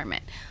sheriff's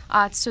department.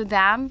 So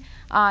them,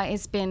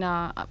 it's been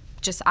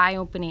just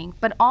eye-opening.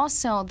 But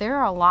also, there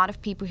are a lot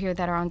of people here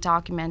that are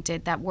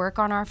undocumented that work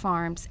on our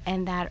farms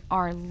and that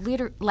are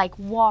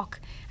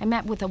walk. I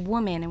met with a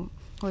woman, and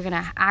we're going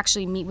to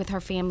actually meet with her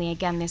family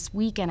again this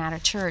weekend at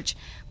a church.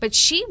 But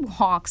she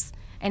walks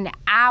an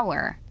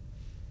hour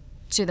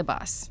to the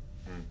bus.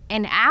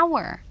 An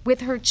hour with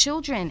her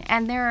children,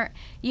 and they're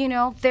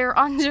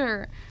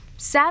under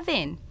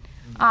 7.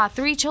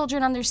 3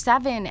 children under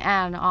 7,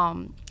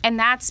 and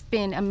that's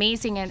been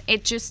amazing. And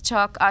it just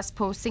took us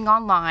posting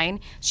online.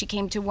 She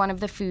came to one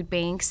of the food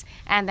banks,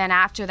 and then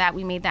after that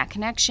we made that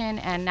connection,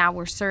 and now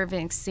we're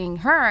servicing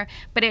her.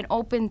 But it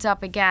opened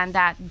up again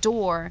that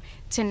door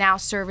to now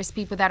service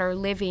people that are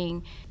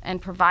living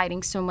and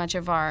providing so much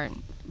of our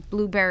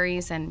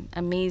blueberries and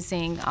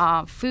amazing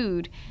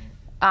food.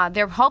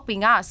 They're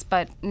helping us,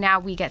 but now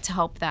we get to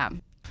help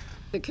them.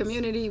 The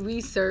community we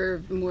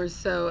serve more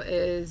so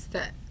is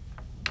that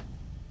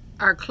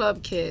our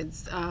club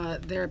kids,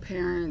 their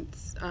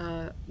parents,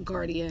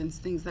 guardians,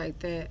 things like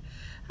that.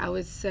 I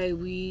would say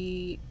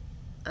we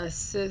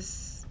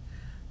assist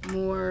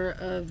more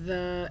of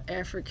the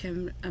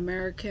African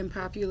American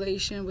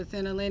population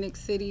within Atlantic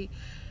City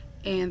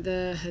and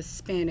the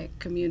Hispanic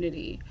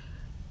community.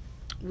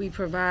 We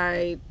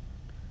provide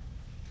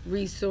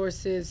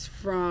resources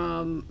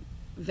from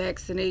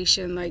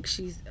vaccination, like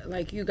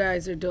you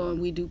guys are doing.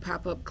 We do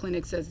pop-up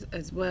clinics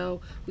as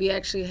well. We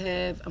actually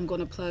have, I'm going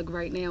to plug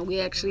right now, we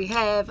actually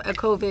have a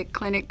COVID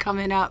clinic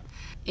coming up.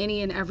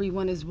 Any and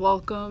everyone is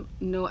welcome.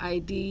 No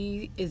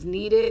ID is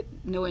needed,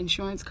 no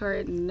insurance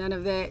card, none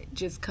of that.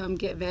 Just come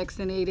get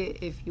vaccinated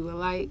if you would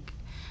like.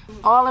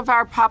 All of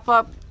our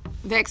pop-up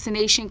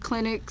vaccination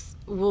clinics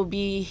will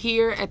be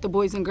here at the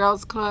Boys and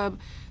Girls Club,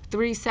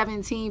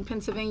 317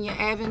 Pennsylvania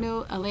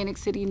Avenue, Atlantic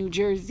City, New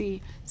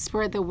Jersey.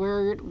 Spread the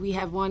word. We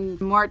have one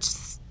March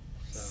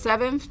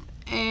 7th,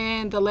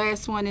 and the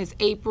last one is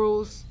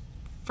April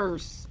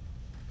 1st.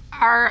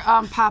 Our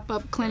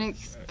pop-up clinic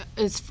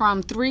is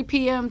from 3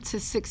 p.m. to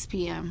 6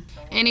 p.m.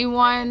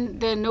 Anyone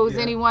that knows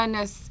anyone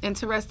that's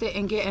interested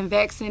in getting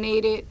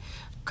vaccinated,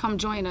 come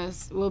join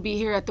us. We'll be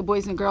here at the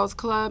Boys and Girls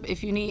Club.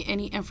 If you need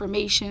any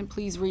information,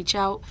 please reach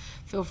out.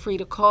 Feel free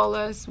to call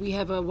us. We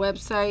have a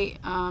website.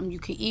 You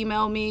can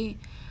email me.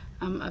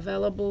 I'm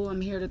available.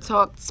 I'm here to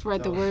talk,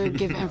 spread the word,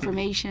 give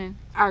information.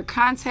 Our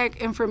contact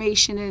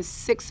information is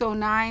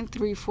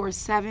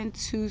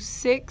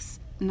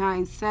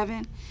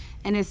 609-347-2697,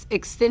 and it's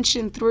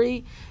extension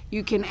 3.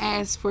 You can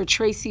ask for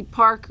Tracy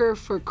Parker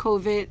for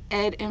COVID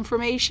ed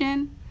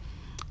information.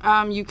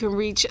 You can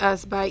reach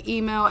us by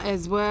email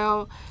as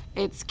well.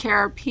 It's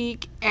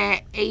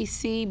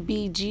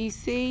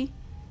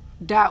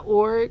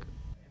karapeak@acbgc.org.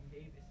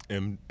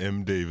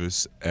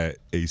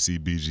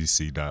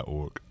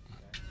 mdavis@acbgc.org.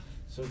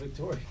 So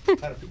Victoria, how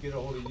do we get a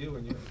hold of you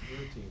and your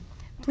team?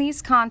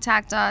 please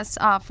contact us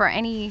for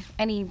any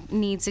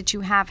needs that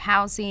you have,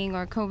 housing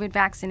or COVID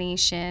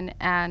vaccination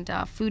and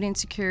food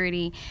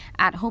insecurity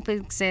at Hope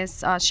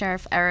Exists,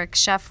 Sheriff Eric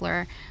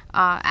Scheffler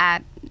at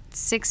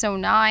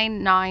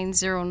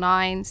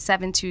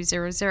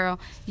 609-909-7200.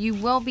 You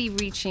will be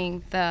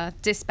reaching the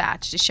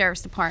dispatch, the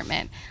Sheriff's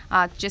Department.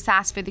 Just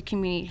ask for the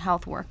community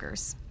health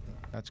workers.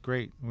 That's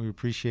great. We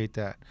appreciate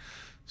that.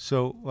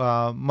 So,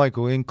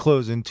 Michael, in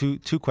closing,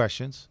 two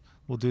questions.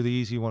 We'll do the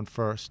easy one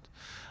first.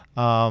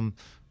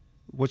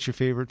 What's your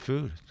favorite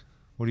food?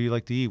 What do you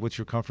like to eat? What's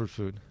your comfort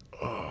food?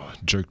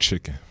 Jerk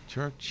chicken.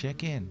 Jerk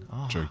chicken.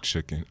 Oh, Jerk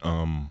chicken.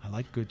 I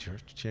like good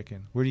jerk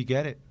chicken. Where do you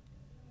get it?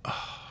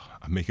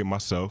 I make it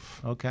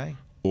myself, Okay.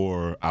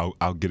 or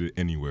I'll get it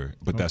anywhere.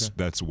 But Okay.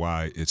 that's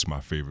why it's my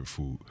favorite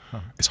food.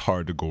 It's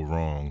hard to go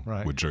wrong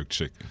Right. with jerk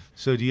chicken.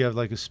 So do you have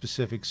like a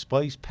specific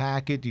spice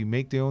packet? Do you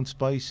make your own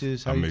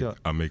spices? How you do it?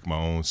 I make my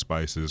own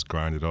spices,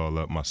 grind it all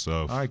up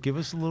myself. All right, give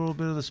us a little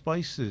bit of the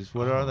spices.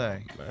 What are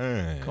they?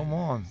 Man, Come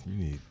on. You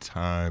need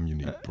thyme. You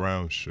need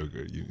brown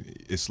sugar.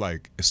 It's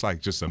like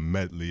just a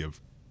medley of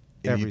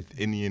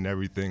any and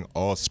everything.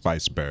 All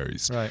spice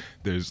berries. Right.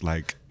 There's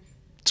like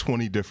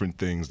 20 different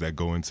things that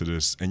go into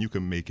this, and you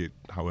can make it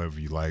however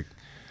you like.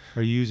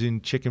 Are you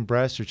using chicken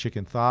breasts or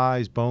chicken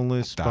thighs,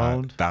 boneless,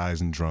 boned?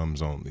 Thighs and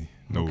drums only.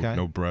 No, Okay.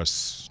 no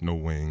breasts, no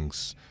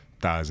wings.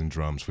 Thighs and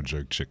drums for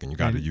jerk chicken. You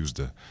got to use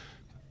the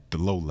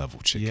low level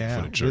chicken Yeah,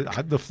 for the jerk.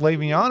 the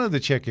flaviana of the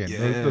chicken,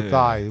 the Yeah.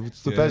 thigh.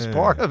 It's the best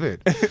part of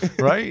it,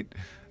 right?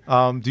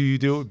 Do you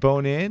do it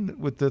bone in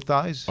with the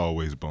thighs?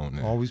 Always bone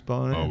in. Always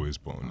bone in? Always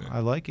bone in. I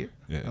like it.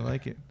 Yeah. I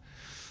like it.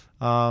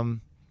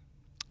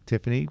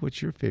 Tiffany,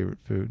 what's your favorite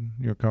food,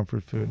 your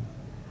comfort food?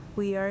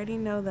 We already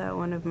know that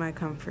one of my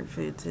comfort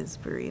foods is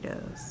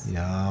burritos.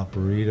 Yeah,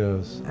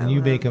 burritos. I And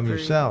you make love them burritos.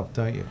 yourself,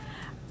 don't you?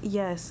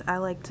 Yes, I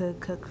like to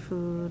cook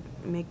food,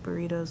 make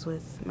burritos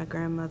with my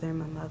grandmother and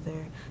my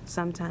mother.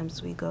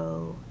 Sometimes we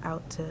go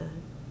out to,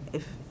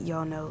 if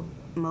y'all know,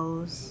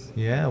 Moe's.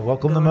 Yeah,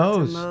 welcome Go to out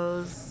Moe's.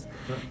 Moe's,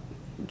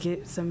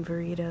 get some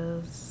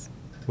burritos.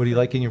 What do you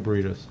like in your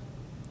burritos?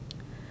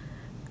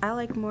 I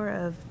like more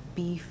of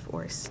beef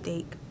or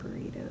steak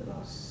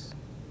burritos.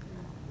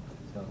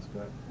 Sounds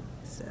good.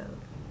 So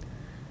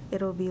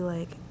it'll be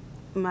like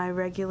my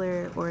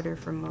regular order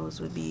from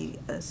Moe's would be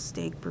a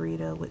steak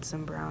burrito with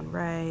some brown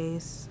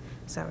rice,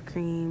 sour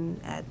cream,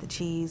 add the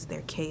cheese,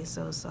 their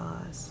queso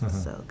sauce.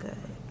 So good.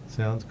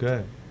 Sounds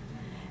good.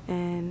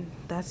 And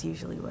that's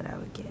usually what I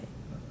would get.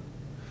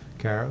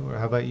 Kara,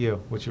 how about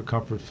you? What's your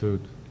comfort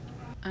food?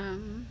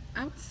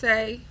 I would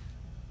say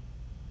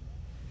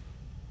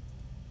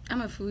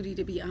I'm a foodie,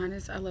 to be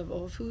honest. I love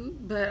all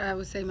food, but I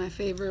would say my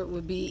favorite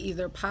would be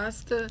either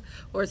pasta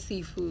or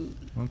seafood.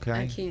 Okay.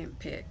 I can't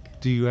pick.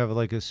 Do you have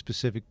like a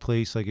specific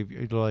place? Like if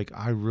you're like,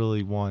 I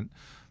really want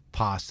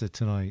pasta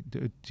tonight.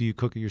 Do you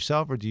cook it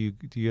yourself, or do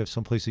you have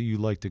some place that you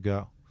like to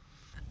go?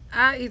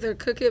 I either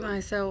cook it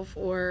myself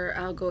or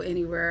I'll go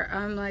anywhere.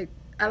 I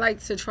like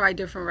to try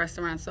different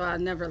restaurants, so I'll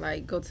never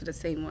like go to the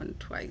same one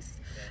twice.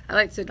 I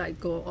like to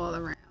like go all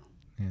around.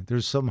 Yeah,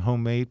 there's some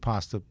homemade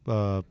pasta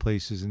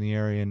places in the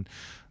area, and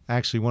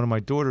actually one of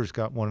my daughters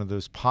got one of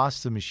those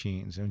pasta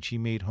machines, and she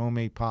made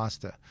homemade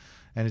pasta.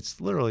 And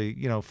it's literally,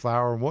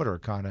 flour and water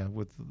kind of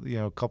with,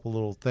 a couple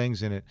little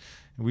things in it.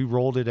 And we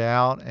rolled it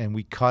out and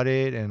we cut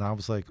it, and I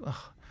was like, ugh.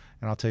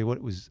 And I'll tell you what,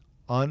 it was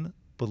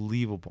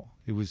unbelievable.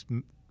 It was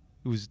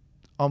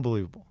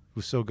unbelievable. It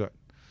was so good.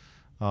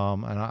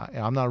 And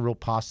I'm not a real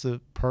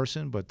pasta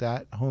person, but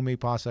that homemade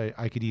pasta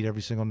I could eat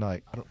every single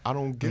night. I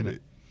don't get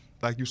it.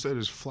 Like you said,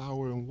 it's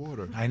flour and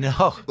water. I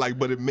know.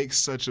 But it makes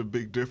such a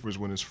big difference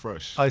when it's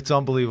fresh. It's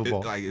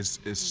unbelievable.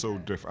 It's so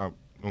different.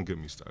 Don't get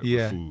me started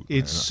Yeah, with food.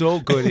 it's so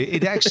good.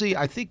 It actually,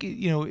 I think,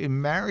 it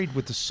married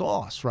with the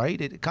sauce, right?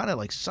 It kind of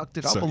like sucked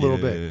it up a little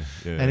bit,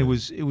 yeah. and it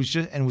was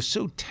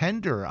so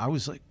tender. I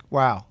was like,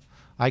 wow,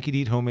 I could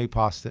eat homemade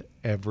pasta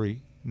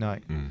every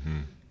night.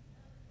 Mm-hmm.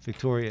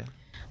 Victoria,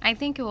 I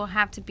think it will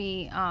have to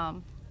be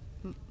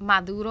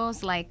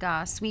maduros, like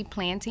sweet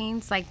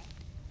plantains. Like,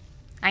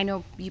 I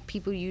know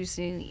people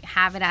usually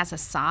have it as a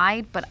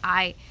side, but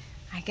I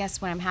guess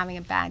when I'm having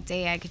a bad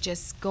day, I could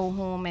just go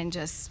home and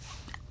just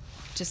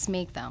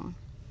make them.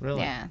 Really?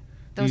 Yeah,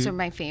 those are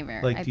my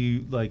favorite. Like, do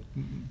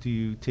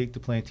you take the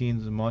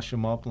plantains and mush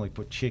them up and like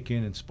put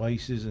chicken and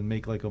spices and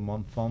make like a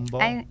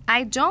mofongo?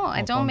 I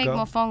don't make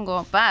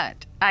mofongo,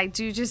 but I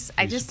just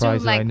do Surprised that I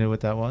like. knew what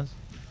that was.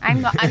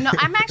 I'm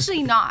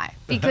actually not,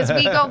 because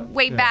we go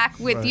way back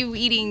with you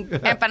eating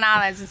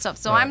empanadas and stuff.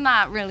 So I'm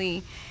not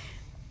really.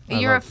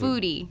 You're a love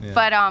food. foodie, Yeah.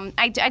 but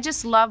I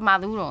just love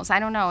maduros. I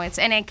don't know,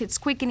 it's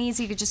quick and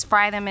easy. You could just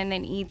fry them and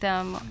then eat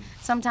them.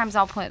 Sometimes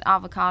I'll put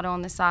avocado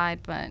on the side,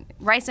 but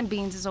rice and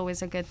beans is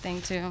always a good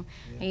thing too.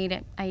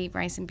 I eat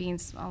rice and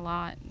beans a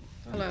lot.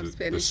 I love The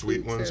Spanish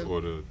sweet food, ones too.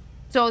 or the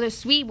So the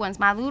sweet ones,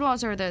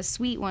 maduros are the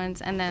sweet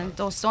ones, and then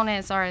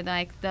tostones are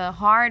like the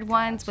hard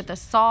ones with the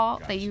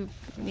salt that you,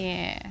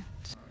 yeah.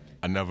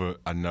 I never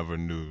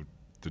knew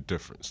the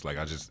difference? Like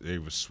they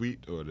were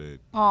sweet or they?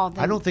 Oh,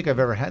 I don't think I've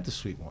ever had the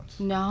sweet ones.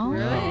 No.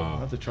 I'll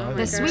have to try Oh them.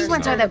 my The sweet gosh,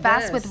 ones they're are the the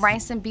best with best.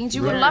 rice and beans.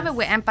 You would Yes. love it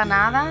with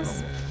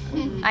empanadas.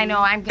 I know.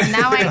 I'm good.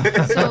 Now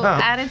so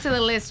add it to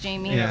the list,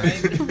 Jamie.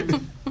 Yeah.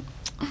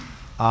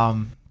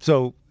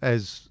 So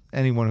as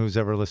anyone who's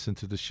ever listened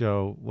to the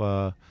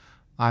show,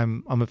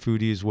 I'm a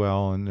foodie as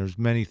well, and there's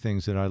many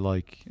things that I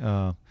like.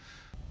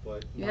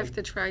 But You have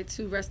to try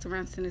 2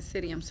 restaurants in the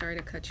city. I'm sorry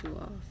to cut you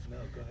off. No,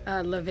 go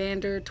ahead.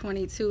 Lavender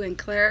 22 in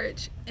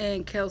Claridge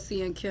and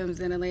Kelsey and Kim's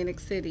in Atlantic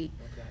City.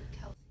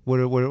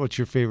 what's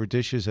your favorite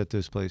dishes at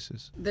those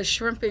places? The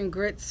shrimp and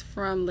grits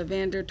from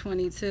Lavender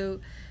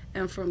 22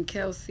 and from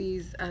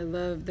Kelsey's, I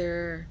love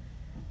their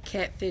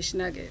catfish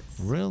nuggets.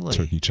 Really?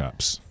 Turkey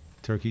chops.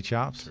 Turkey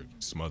chops?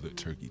 Smothered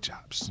turkey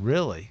chops.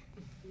 Really?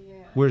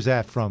 Where's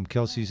that from?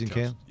 Kelsey's and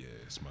Kim? Yeah,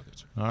 smothered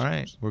turkey All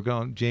right, chops. we're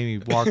going. Jamie,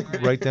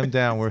 write them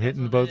down. We're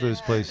hitting both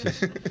those places.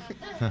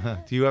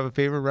 Do you have a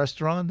favorite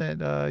restaurant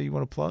that you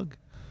want to plug?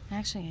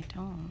 Actually, I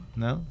don't,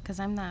 No?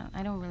 because I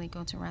don't really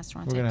go to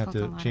restaurants. We're I going to cook a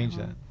have lot to at change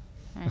home.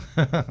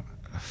 that. Right.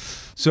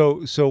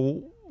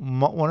 So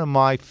one of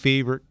my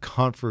favorite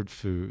comfort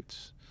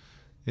foods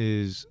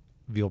is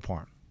veal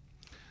parm.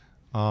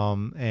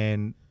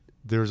 And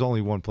there's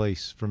only one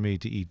place for me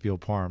to eat veal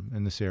parm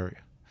in this area.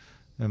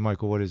 And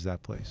Michael, what is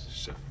that place?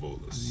 Chef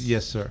Volas.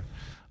 Yes, sir.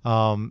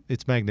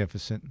 It's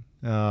magnificent.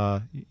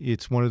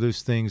 It's one of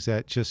those things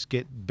that just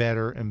get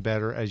better and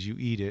better as you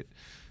eat it.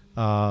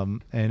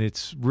 And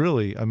it's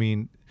really,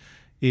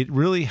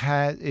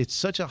 it's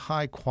such a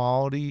high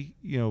quality,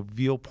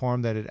 veal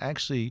parm that it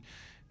actually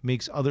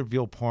makes other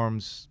veal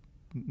parms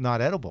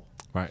not edible.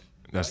 Right.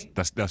 That's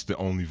the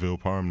only veal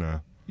parm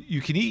now. You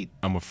can eat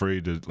I'm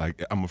afraid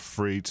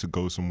to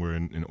go somewhere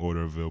and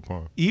order a veal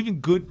parm.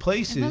 even good I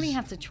places. really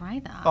have to try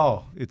that.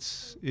 Oh,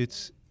 it's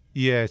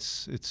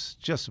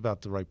just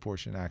about the right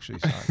portion actually,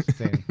 size,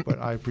 Danny. But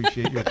I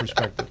appreciate your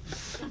perspective.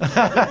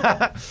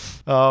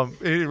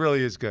 It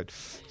really is good.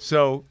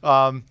 So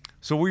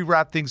we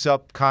wrap things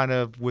up kind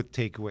of with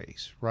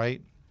takeaways,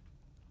 right?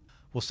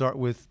 We'll start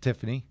with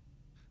Tiffany.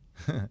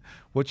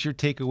 What's your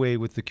takeaway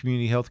with the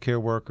community healthcare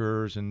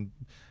workers and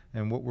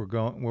what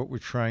we're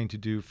trying to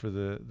do for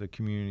the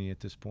community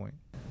at this point?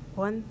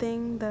 One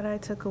thing that I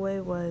took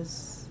away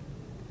was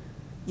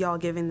y'all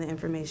giving the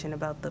information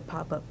about the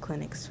pop-up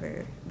clinics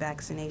for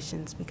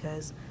vaccinations,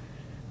 because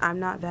I'm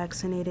not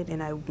vaccinated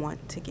and I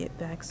want to get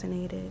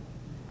vaccinated.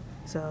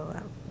 So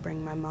I'll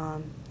bring my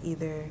mom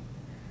either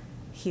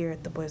here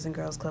at the Boys and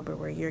Girls Club or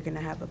where you're going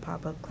to have a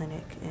pop-up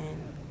clinic and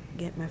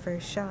get my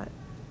first shot.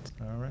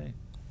 All right.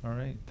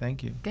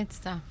 Thank you. Good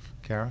stuff.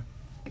 Kara?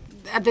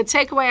 The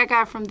takeaway I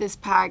got from this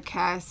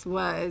podcast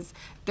was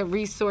the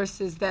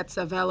resources that's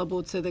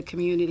available to the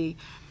community.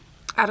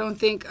 I don't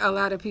think a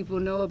lot of people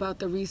know about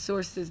the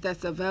resources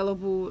that's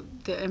available.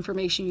 The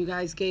information you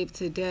guys gave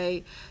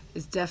today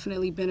is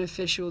definitely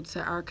beneficial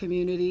to our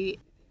community.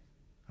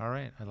 All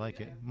right. I like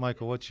it.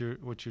 Michael, what's your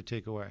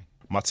takeaway?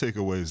 My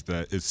takeaway is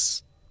that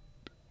it's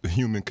the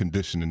human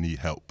condition to need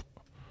help,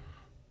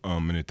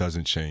 and it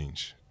doesn't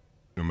change,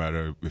 no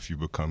matter if you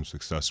become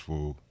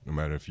successful, no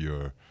matter if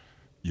you're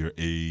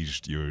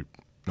aged,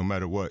 no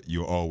matter what,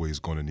 you're always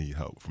going to need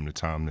help. From the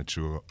time that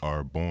you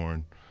are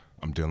born,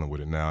 I'm dealing with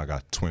it now. I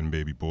got twin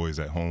baby boys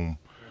at home,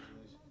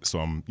 so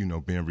I'm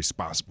being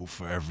responsible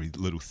for every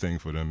little thing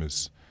for them.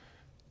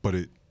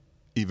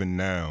 Even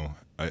now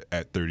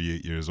at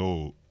 38 years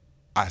old,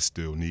 I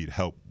still need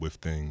help with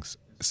things.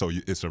 So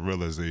it's a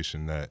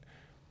realization that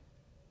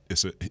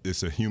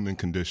it's a human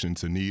condition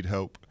to need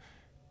help,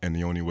 and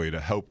the only way to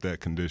help that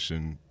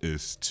condition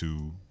is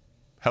to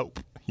help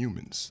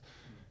humans.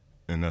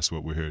 And that's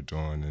what we're here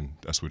doing, and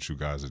that's what you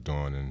guys are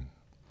doing, and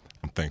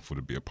I'm thankful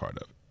to be a part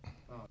of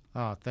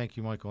it. Thank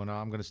you, Michael. And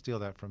I'm going to steal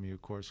that from you,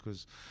 of course,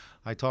 because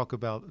I talk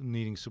about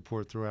needing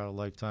support throughout a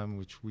lifetime,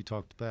 which we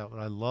talked about. But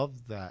I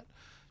love that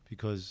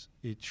because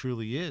it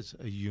truly is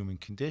a human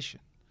condition.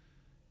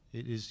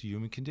 It is a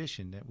human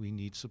condition that we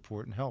need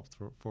support and help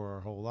for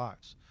our whole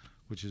lives,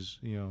 which is,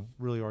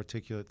 really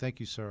articulate. Thank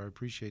you, sir. I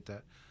appreciate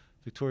that.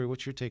 Victoria,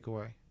 what's your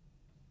takeaway?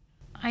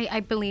 I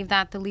believe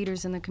that the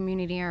leaders in the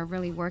community are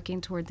really working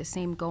toward the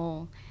same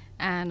goal,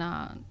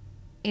 and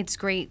it's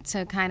great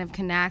to kind of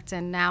connect.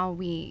 And now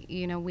we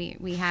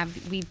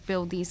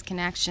build these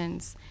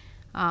connections,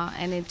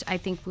 and I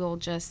think we'll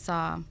just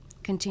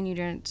continue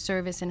to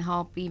service and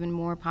help even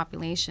more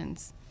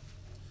populations.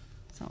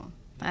 So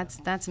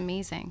that's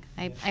amazing.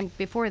 I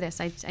before this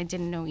I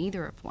didn't know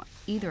either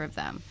of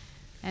them,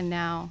 and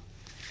now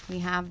we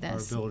have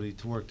this. Our ability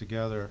to work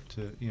together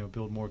to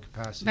build more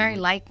capacity. Very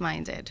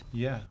like-minded.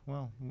 Yeah,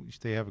 well,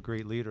 they have a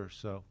great leader.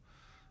 So,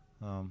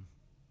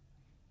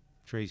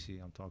 Tracy,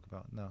 I'm talking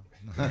about. No,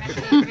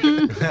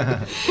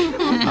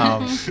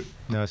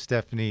 no,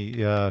 Stephanie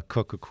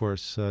Cook, of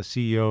course,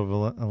 CEO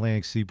of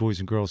Atlantic City Boys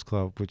and Girls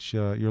Club, which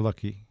you're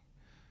lucky.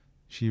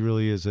 She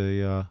really is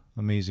a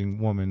amazing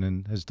woman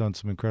and has done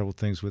some incredible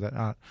things with that,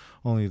 not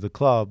only the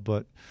club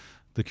but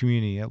the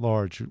community at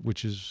large,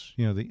 which is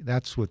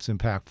that's what's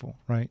impactful,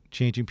 right?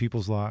 Changing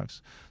people's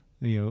lives.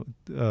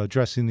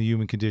 addressing the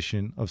human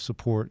condition of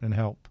support and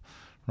help,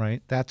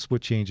 right? That's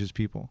what changes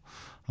people.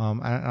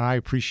 And I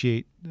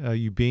appreciate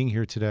you being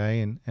here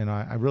today, and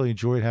I really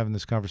enjoyed having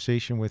this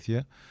conversation with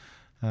you.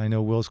 I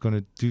know Will's going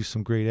to do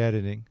some great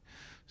editing.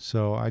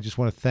 So I just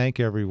want to thank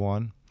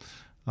everyone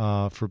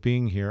for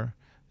being here,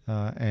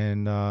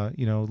 and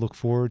look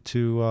forward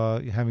to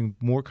having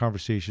more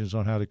conversations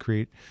on how to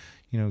create,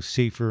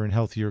 safer and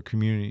healthier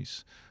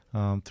communities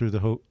through the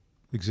Hope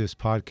Exists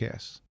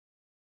podcast.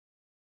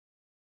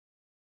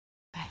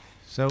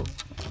 So,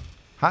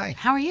 hi.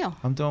 How are you?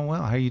 I'm doing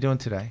well. How are you doing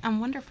today? I'm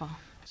wonderful.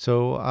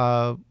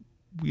 So,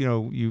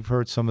 you've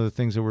heard some of the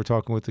things that we're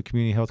talking with the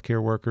community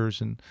healthcare workers,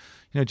 and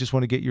just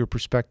want to get your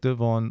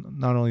perspective on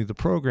not only the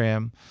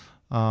program,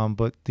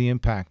 but the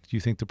impact you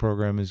think the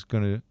program is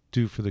going to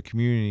do for the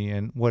community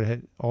and what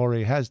it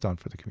already has done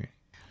for the community.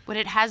 What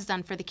it has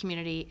done for the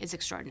community is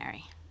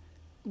extraordinary.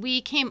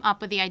 We came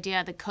up with the idea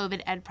of the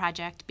COVID Ed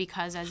Project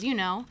because, as you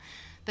know,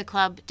 the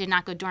club did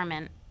not go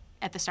dormant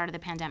at the start of the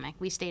pandemic.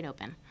 We stayed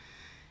open.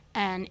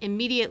 And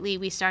immediately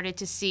we started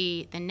to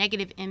see the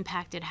negative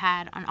impact it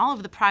had on all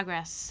of the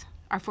progress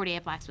our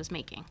 48 Blacks was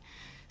making.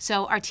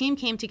 So our team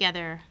came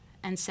together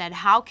and said,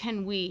 how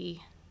can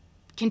we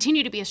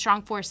continue to be a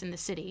strong force in the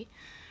city,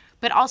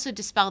 but also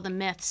dispel the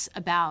myths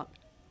about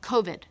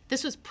COVID?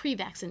 This was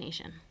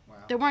pre-vaccination. Wow.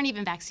 There weren't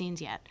even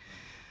vaccines yet.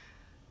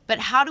 But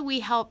how do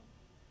we help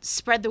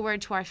spread the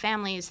word to our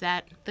families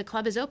that the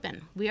club is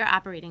open? We are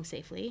operating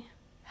safely.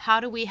 How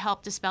do we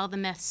help dispel the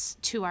myths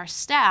to our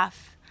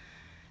staff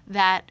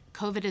that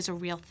COVID is a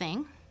real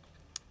thing?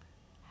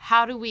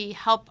 How do we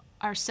help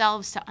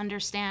ourselves to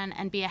understand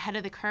and be ahead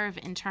of the curve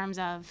in terms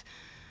of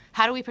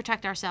how do we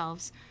protect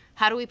ourselves?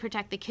 How do we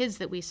protect the kids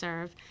that we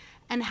serve?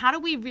 And how do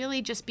we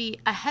really just be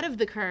ahead of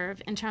the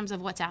curve in terms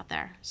of what's out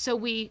there? So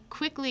we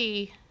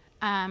quickly,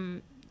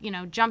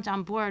 jumped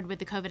on board with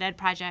the COVID Ed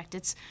Project.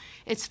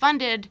 It's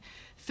funded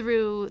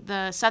through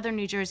the Southern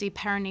New Jersey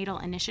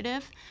Perinatal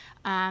Initiative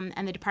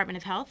and the Department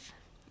of Health.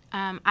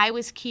 I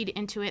was keyed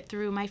into it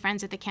through my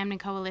friends at the Camden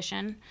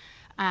Coalition,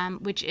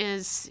 which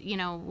is,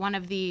 one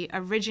of the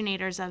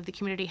originators of the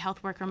community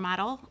health worker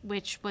model,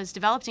 which was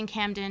developed in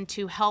Camden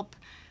to help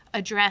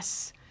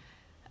address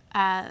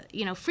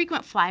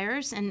frequent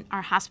flyers in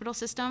our hospital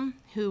system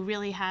who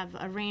really have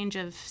a range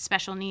of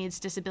special needs,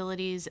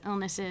 disabilities,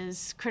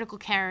 illnesses, critical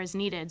care is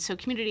needed. So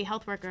community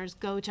health workers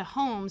go to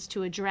homes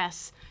to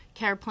address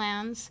care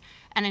plans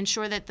and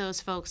ensure that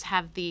those folks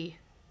have the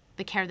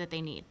care that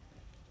they need.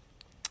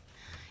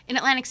 In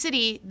Atlantic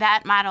City,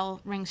 that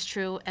model rings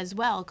true as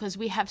well because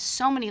we have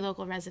so many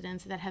local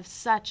residents that have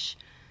such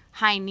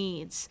high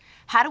needs.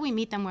 How do we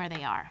meet them where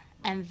they are?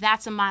 And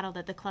that's a model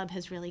that the club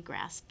has really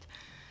grasped.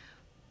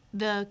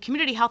 The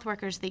community health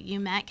workers that you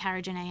met,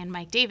 Cara Janae and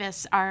Mike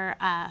Davis, are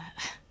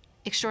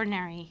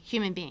extraordinary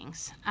human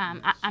beings.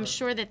 I'm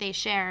sure that they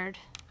shared,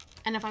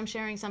 and if I'm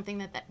sharing something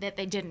that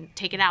they didn't,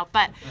 take it out.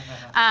 But,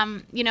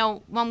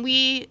 when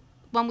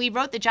we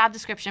wrote the job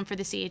description for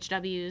the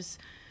CHWs,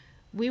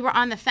 we were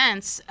on the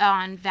fence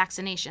on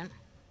vaccination.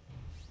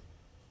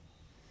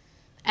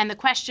 And the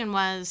question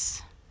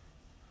was,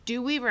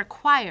 do we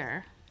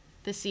require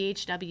the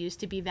CHWs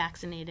to be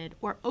vaccinated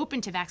or open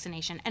to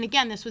vaccination? And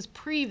again, this was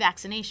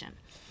pre-vaccination.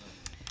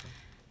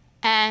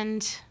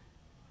 And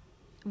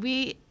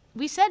we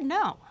said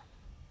no.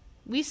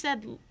 We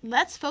said,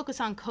 let's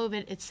focus on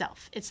COVID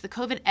itself. It's the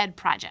COVID Ed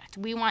Project.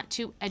 We want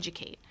to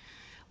educate.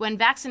 When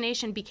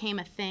vaccination became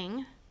a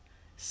thing,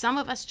 some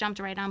of us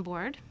jumped right on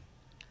board.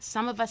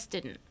 Some of us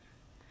didn't.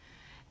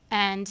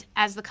 And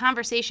as the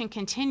conversation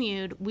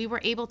continued, we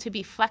were able to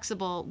be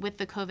flexible with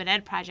the COVID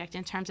Ed Project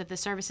in terms of the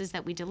services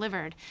that we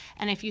delivered.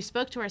 And if you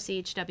spoke to our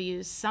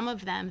CHWs, some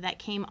of them that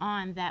came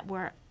on that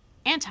were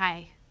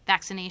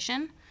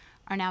anti-vaccination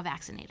are now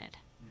vaccinated.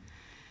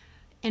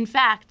 In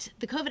fact,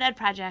 the COVID Ed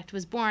Project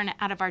was born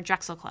out of our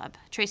Drexel Club.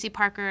 Tracy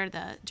Parker,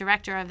 the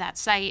director of that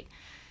site,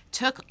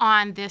 took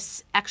on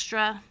this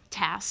extra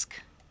task,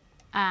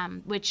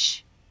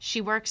 which she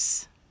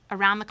works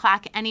around the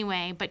clock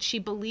anyway, but she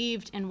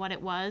believed in what it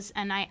was.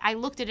 And I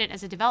looked at it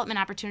as a development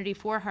opportunity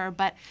for her,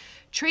 but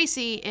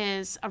Tracy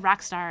is a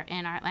rock star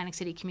in our Atlantic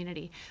City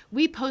community.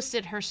 We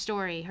posted her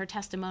story, her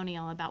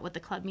testimonial about what the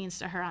club means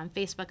to her on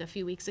Facebook a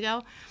few weeks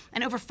ago,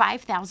 and over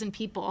 5,000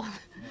 people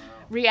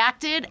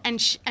reacted,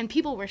 and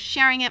people were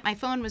sharing it. My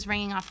phone was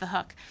ringing off the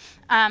hook.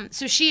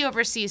 So she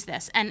oversees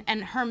this, and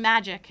her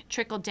magic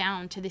trickled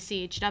down to the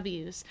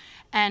CHWs,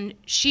 and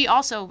she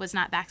also was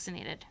not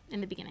vaccinated in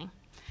the beginning.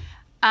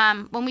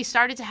 When we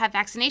started to have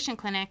vaccination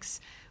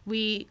clinics,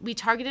 we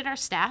targeted our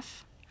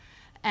staff,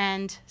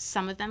 and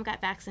some of them got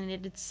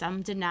vaccinated,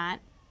 some did not.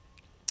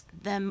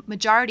 The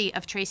majority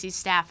of Tracy's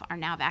staff are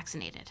now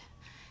vaccinated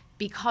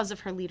because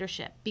of her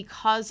leadership,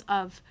 because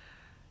of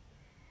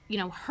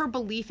her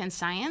belief in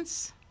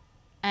science,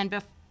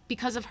 and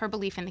because of her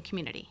belief in the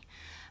community.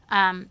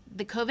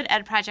 The COVID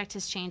Ed Project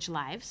has changed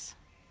lives.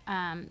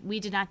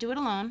 We did not do it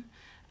alone.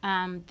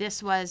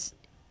 This was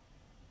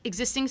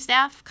existing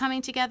staff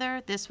coming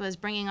together. This was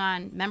bringing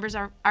on members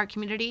of our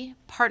community,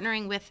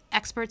 partnering with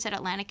experts at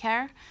Atlantic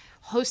Care,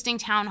 hosting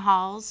town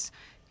halls,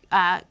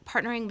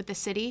 partnering with the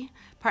city,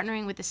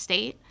 partnering with the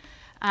state.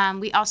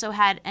 We also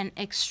had an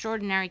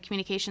extraordinary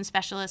communication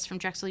specialist from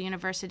Drexel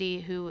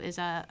University who is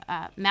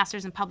a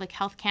master's in public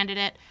health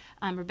candidate,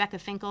 Rebecca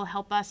Finkel,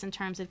 help us in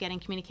terms of getting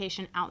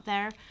communication out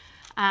there.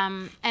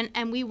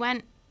 And we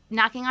went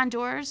knocking on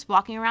doors,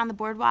 walking around the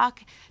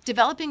boardwalk,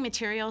 developing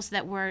materials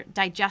that were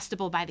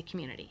digestible by the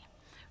community.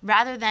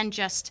 Rather than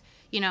just,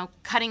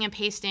 cutting and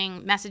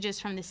pasting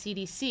messages from the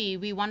CDC,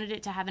 we wanted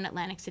it to have an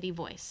Atlantic City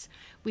voice.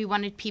 We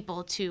wanted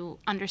people to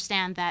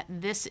understand that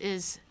this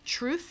is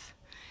truth.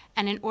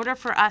 And in order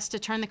for us to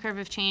turn the curve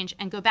of change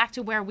and go back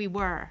to where we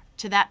were,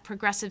 to that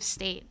progressive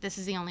state, this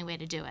is the only way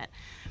to do it.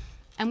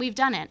 And we've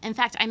done it. In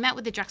fact, I met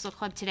with the Drexel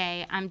Club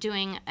today. I'm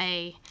doing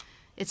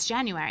it's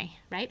January,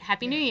 right?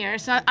 Happy New Year.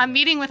 So I'm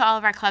meeting with all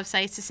of our club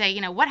sites to say,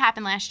 what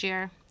happened last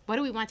year? What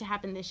do we want to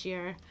happen this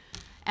year?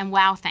 And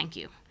wow, thank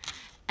you.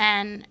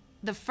 And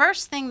the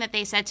first thing that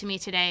they said to me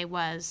today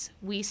was,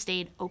 we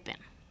stayed open.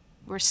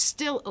 We're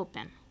still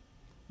open.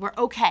 We're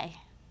okay.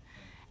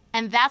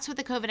 And that's what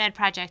the COVID Ed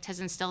Project has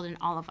instilled in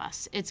all of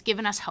us. It's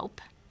given us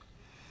hope.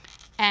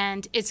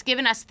 And it's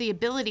given us the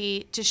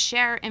ability to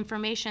share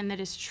information that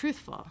is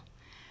truthful.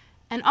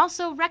 And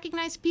also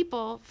recognize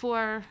people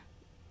for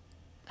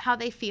how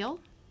they feel.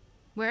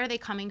 Where are they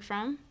coming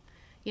from?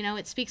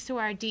 It speaks to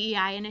our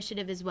DEI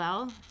initiative as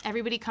well.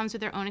 Everybody comes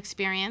with their own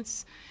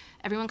experience.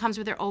 Everyone comes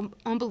with their own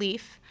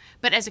belief.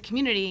 But as a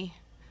community,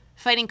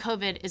 fighting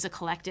COVID is a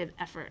collective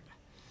effort.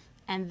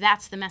 And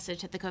that's the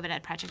message that the COVID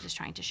Ed Project is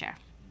trying to share.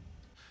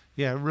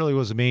 Yeah, it really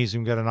was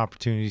amazing. We got an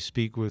opportunity to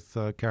speak with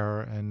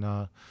Kara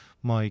and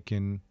Mike,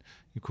 and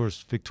of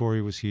course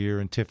Victoria was here,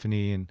 and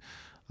Tiffany, and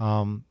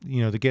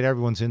to get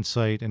everyone's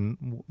insight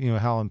and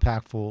how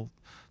impactful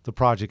the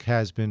project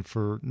has been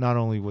for not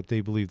only what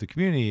they believe the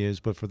community is,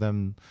 but for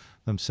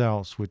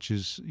themselves, which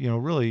is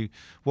really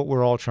what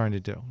we're all trying to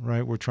do,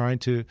 right? We're trying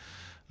to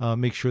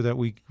make sure that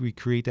we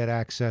create that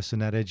access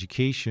and that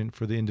education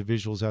for the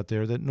individuals out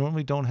there that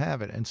normally don't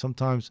have it. And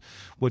sometimes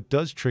what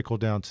does trickle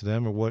down to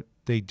them or what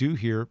they do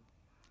hear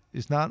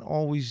is not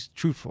always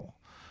truthful,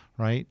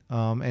 right?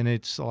 And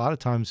it's a lot of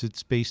times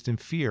it's based in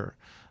fear,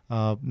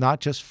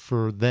 not just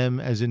for them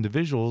as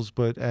individuals,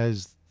 but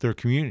as their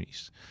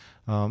communities.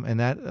 And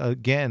that,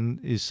 again,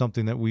 is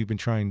something that we've been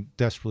trying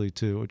desperately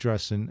to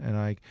address. And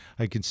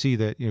I can see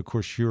that, of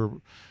course,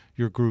 your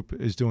group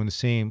is doing the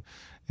same.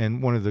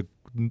 And one of the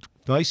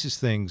nicest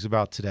things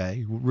about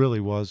today really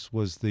was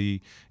the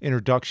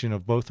introduction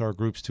of both our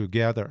groups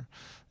together.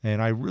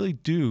 And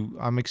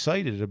I'm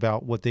excited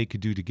about what they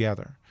could do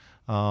together,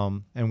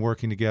 and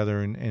working together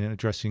and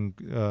addressing,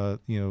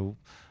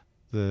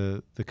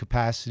 the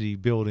capacity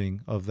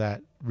building of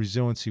that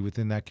resiliency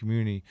within that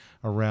community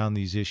around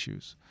these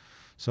issues.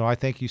 So I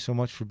thank you so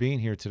much for being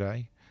here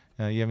today.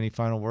 You have any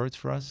final words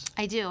for us?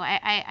 I do.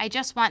 I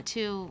just want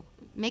to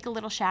make a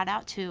little shout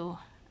out to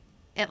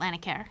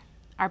AtlantiCare,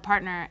 our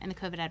partner in the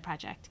COVID Ed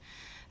Project.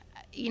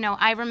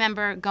 I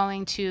remember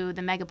going to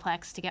the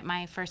Megaplex to get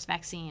my first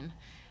vaccine,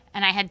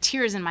 and I had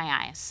tears in my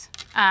eyes.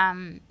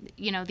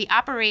 The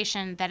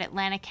operation that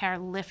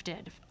AtlantiCare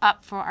lifted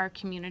up for our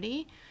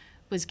community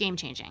was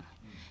game-changing.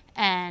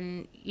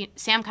 And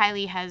Sam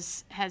Kiley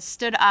has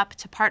stood up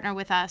to partner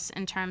with us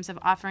in terms of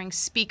offering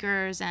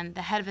speakers and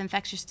the head of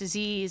infectious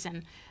disease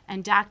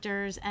and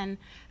doctors and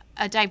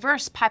a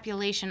diverse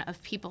population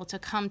of people to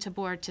come to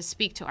board to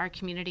speak to our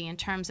community in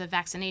terms of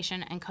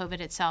vaccination and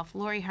COVID itself.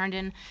 Lori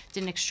Herndon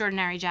did an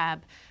extraordinary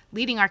job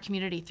leading our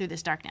community through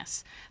this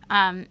darkness.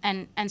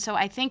 And so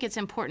I think it's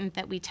important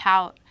that we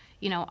tout,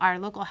 our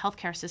local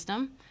healthcare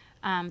system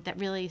that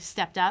really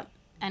stepped up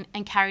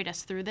and carried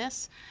us through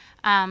this.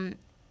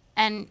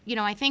 And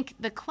I think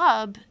the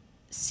club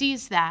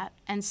sees that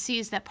and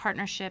sees that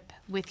partnership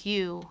with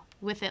you,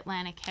 with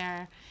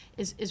AtlantiCare,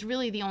 is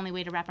really the only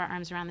way to wrap our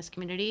arms around this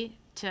community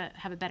to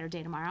have a better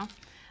day tomorrow.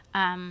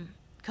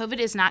 COVID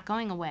is not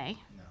going away.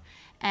 No.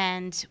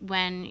 And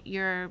when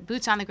you're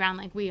boots on the ground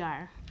like we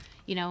are,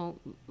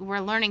 we're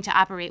learning to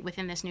operate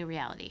within this new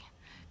reality,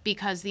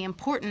 because the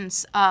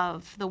importance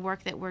of the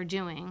work that we're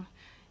doing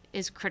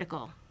is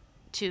critical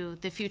to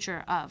the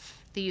future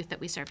of the youth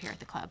that we serve here at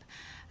the club.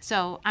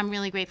 So I'm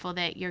really grateful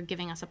that you're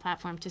giving us a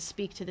platform to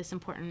speak to this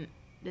important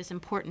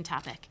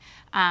topic,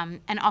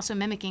 and also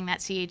mimicking that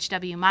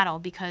CHW model,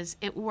 because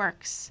it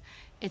works,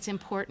 it's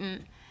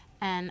important,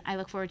 and I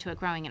look forward to it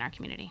growing in our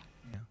community.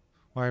 Yeah.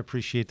 Well, I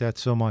appreciate that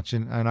so much,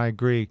 and I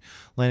agree.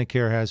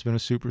 AtlantiCare has been a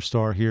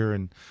superstar here,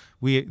 and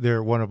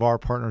they're one of our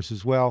partners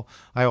as well.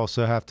 I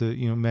also have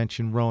to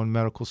mention Rowan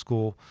Medical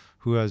School,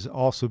 who has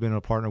also been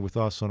a partner with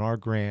us on our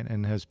grant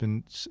and has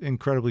been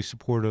incredibly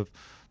supportive,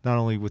 not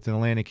only within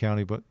Atlantic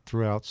County, but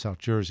throughout South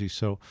Jersey.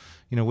 So,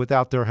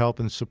 without their help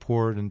and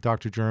support, and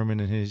Dr. German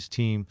and his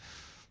team,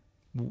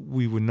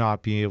 we would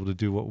not be able to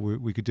do what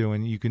we could do.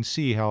 And you can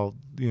see how,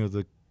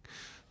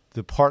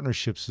 the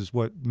partnerships is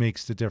what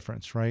makes the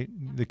difference, right?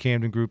 The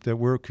Camden group that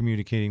we're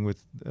communicating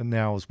with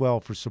now as well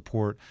for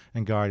support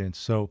and guidance.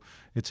 So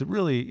it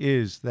really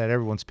is that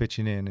everyone's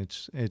pitching in.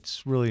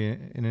 It's really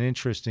an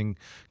interesting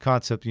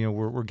concept. You know,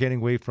 we're getting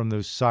away from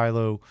those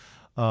silo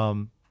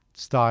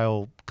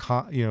style,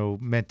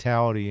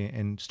 mentality,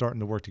 and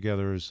starting to work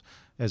together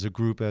as a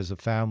group, as a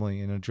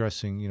family, and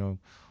addressing,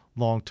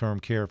 long-term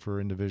care for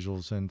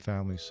individuals and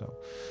families. So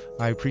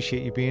I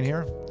appreciate you being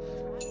here.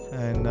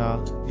 And,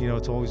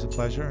 it's always a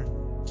pleasure.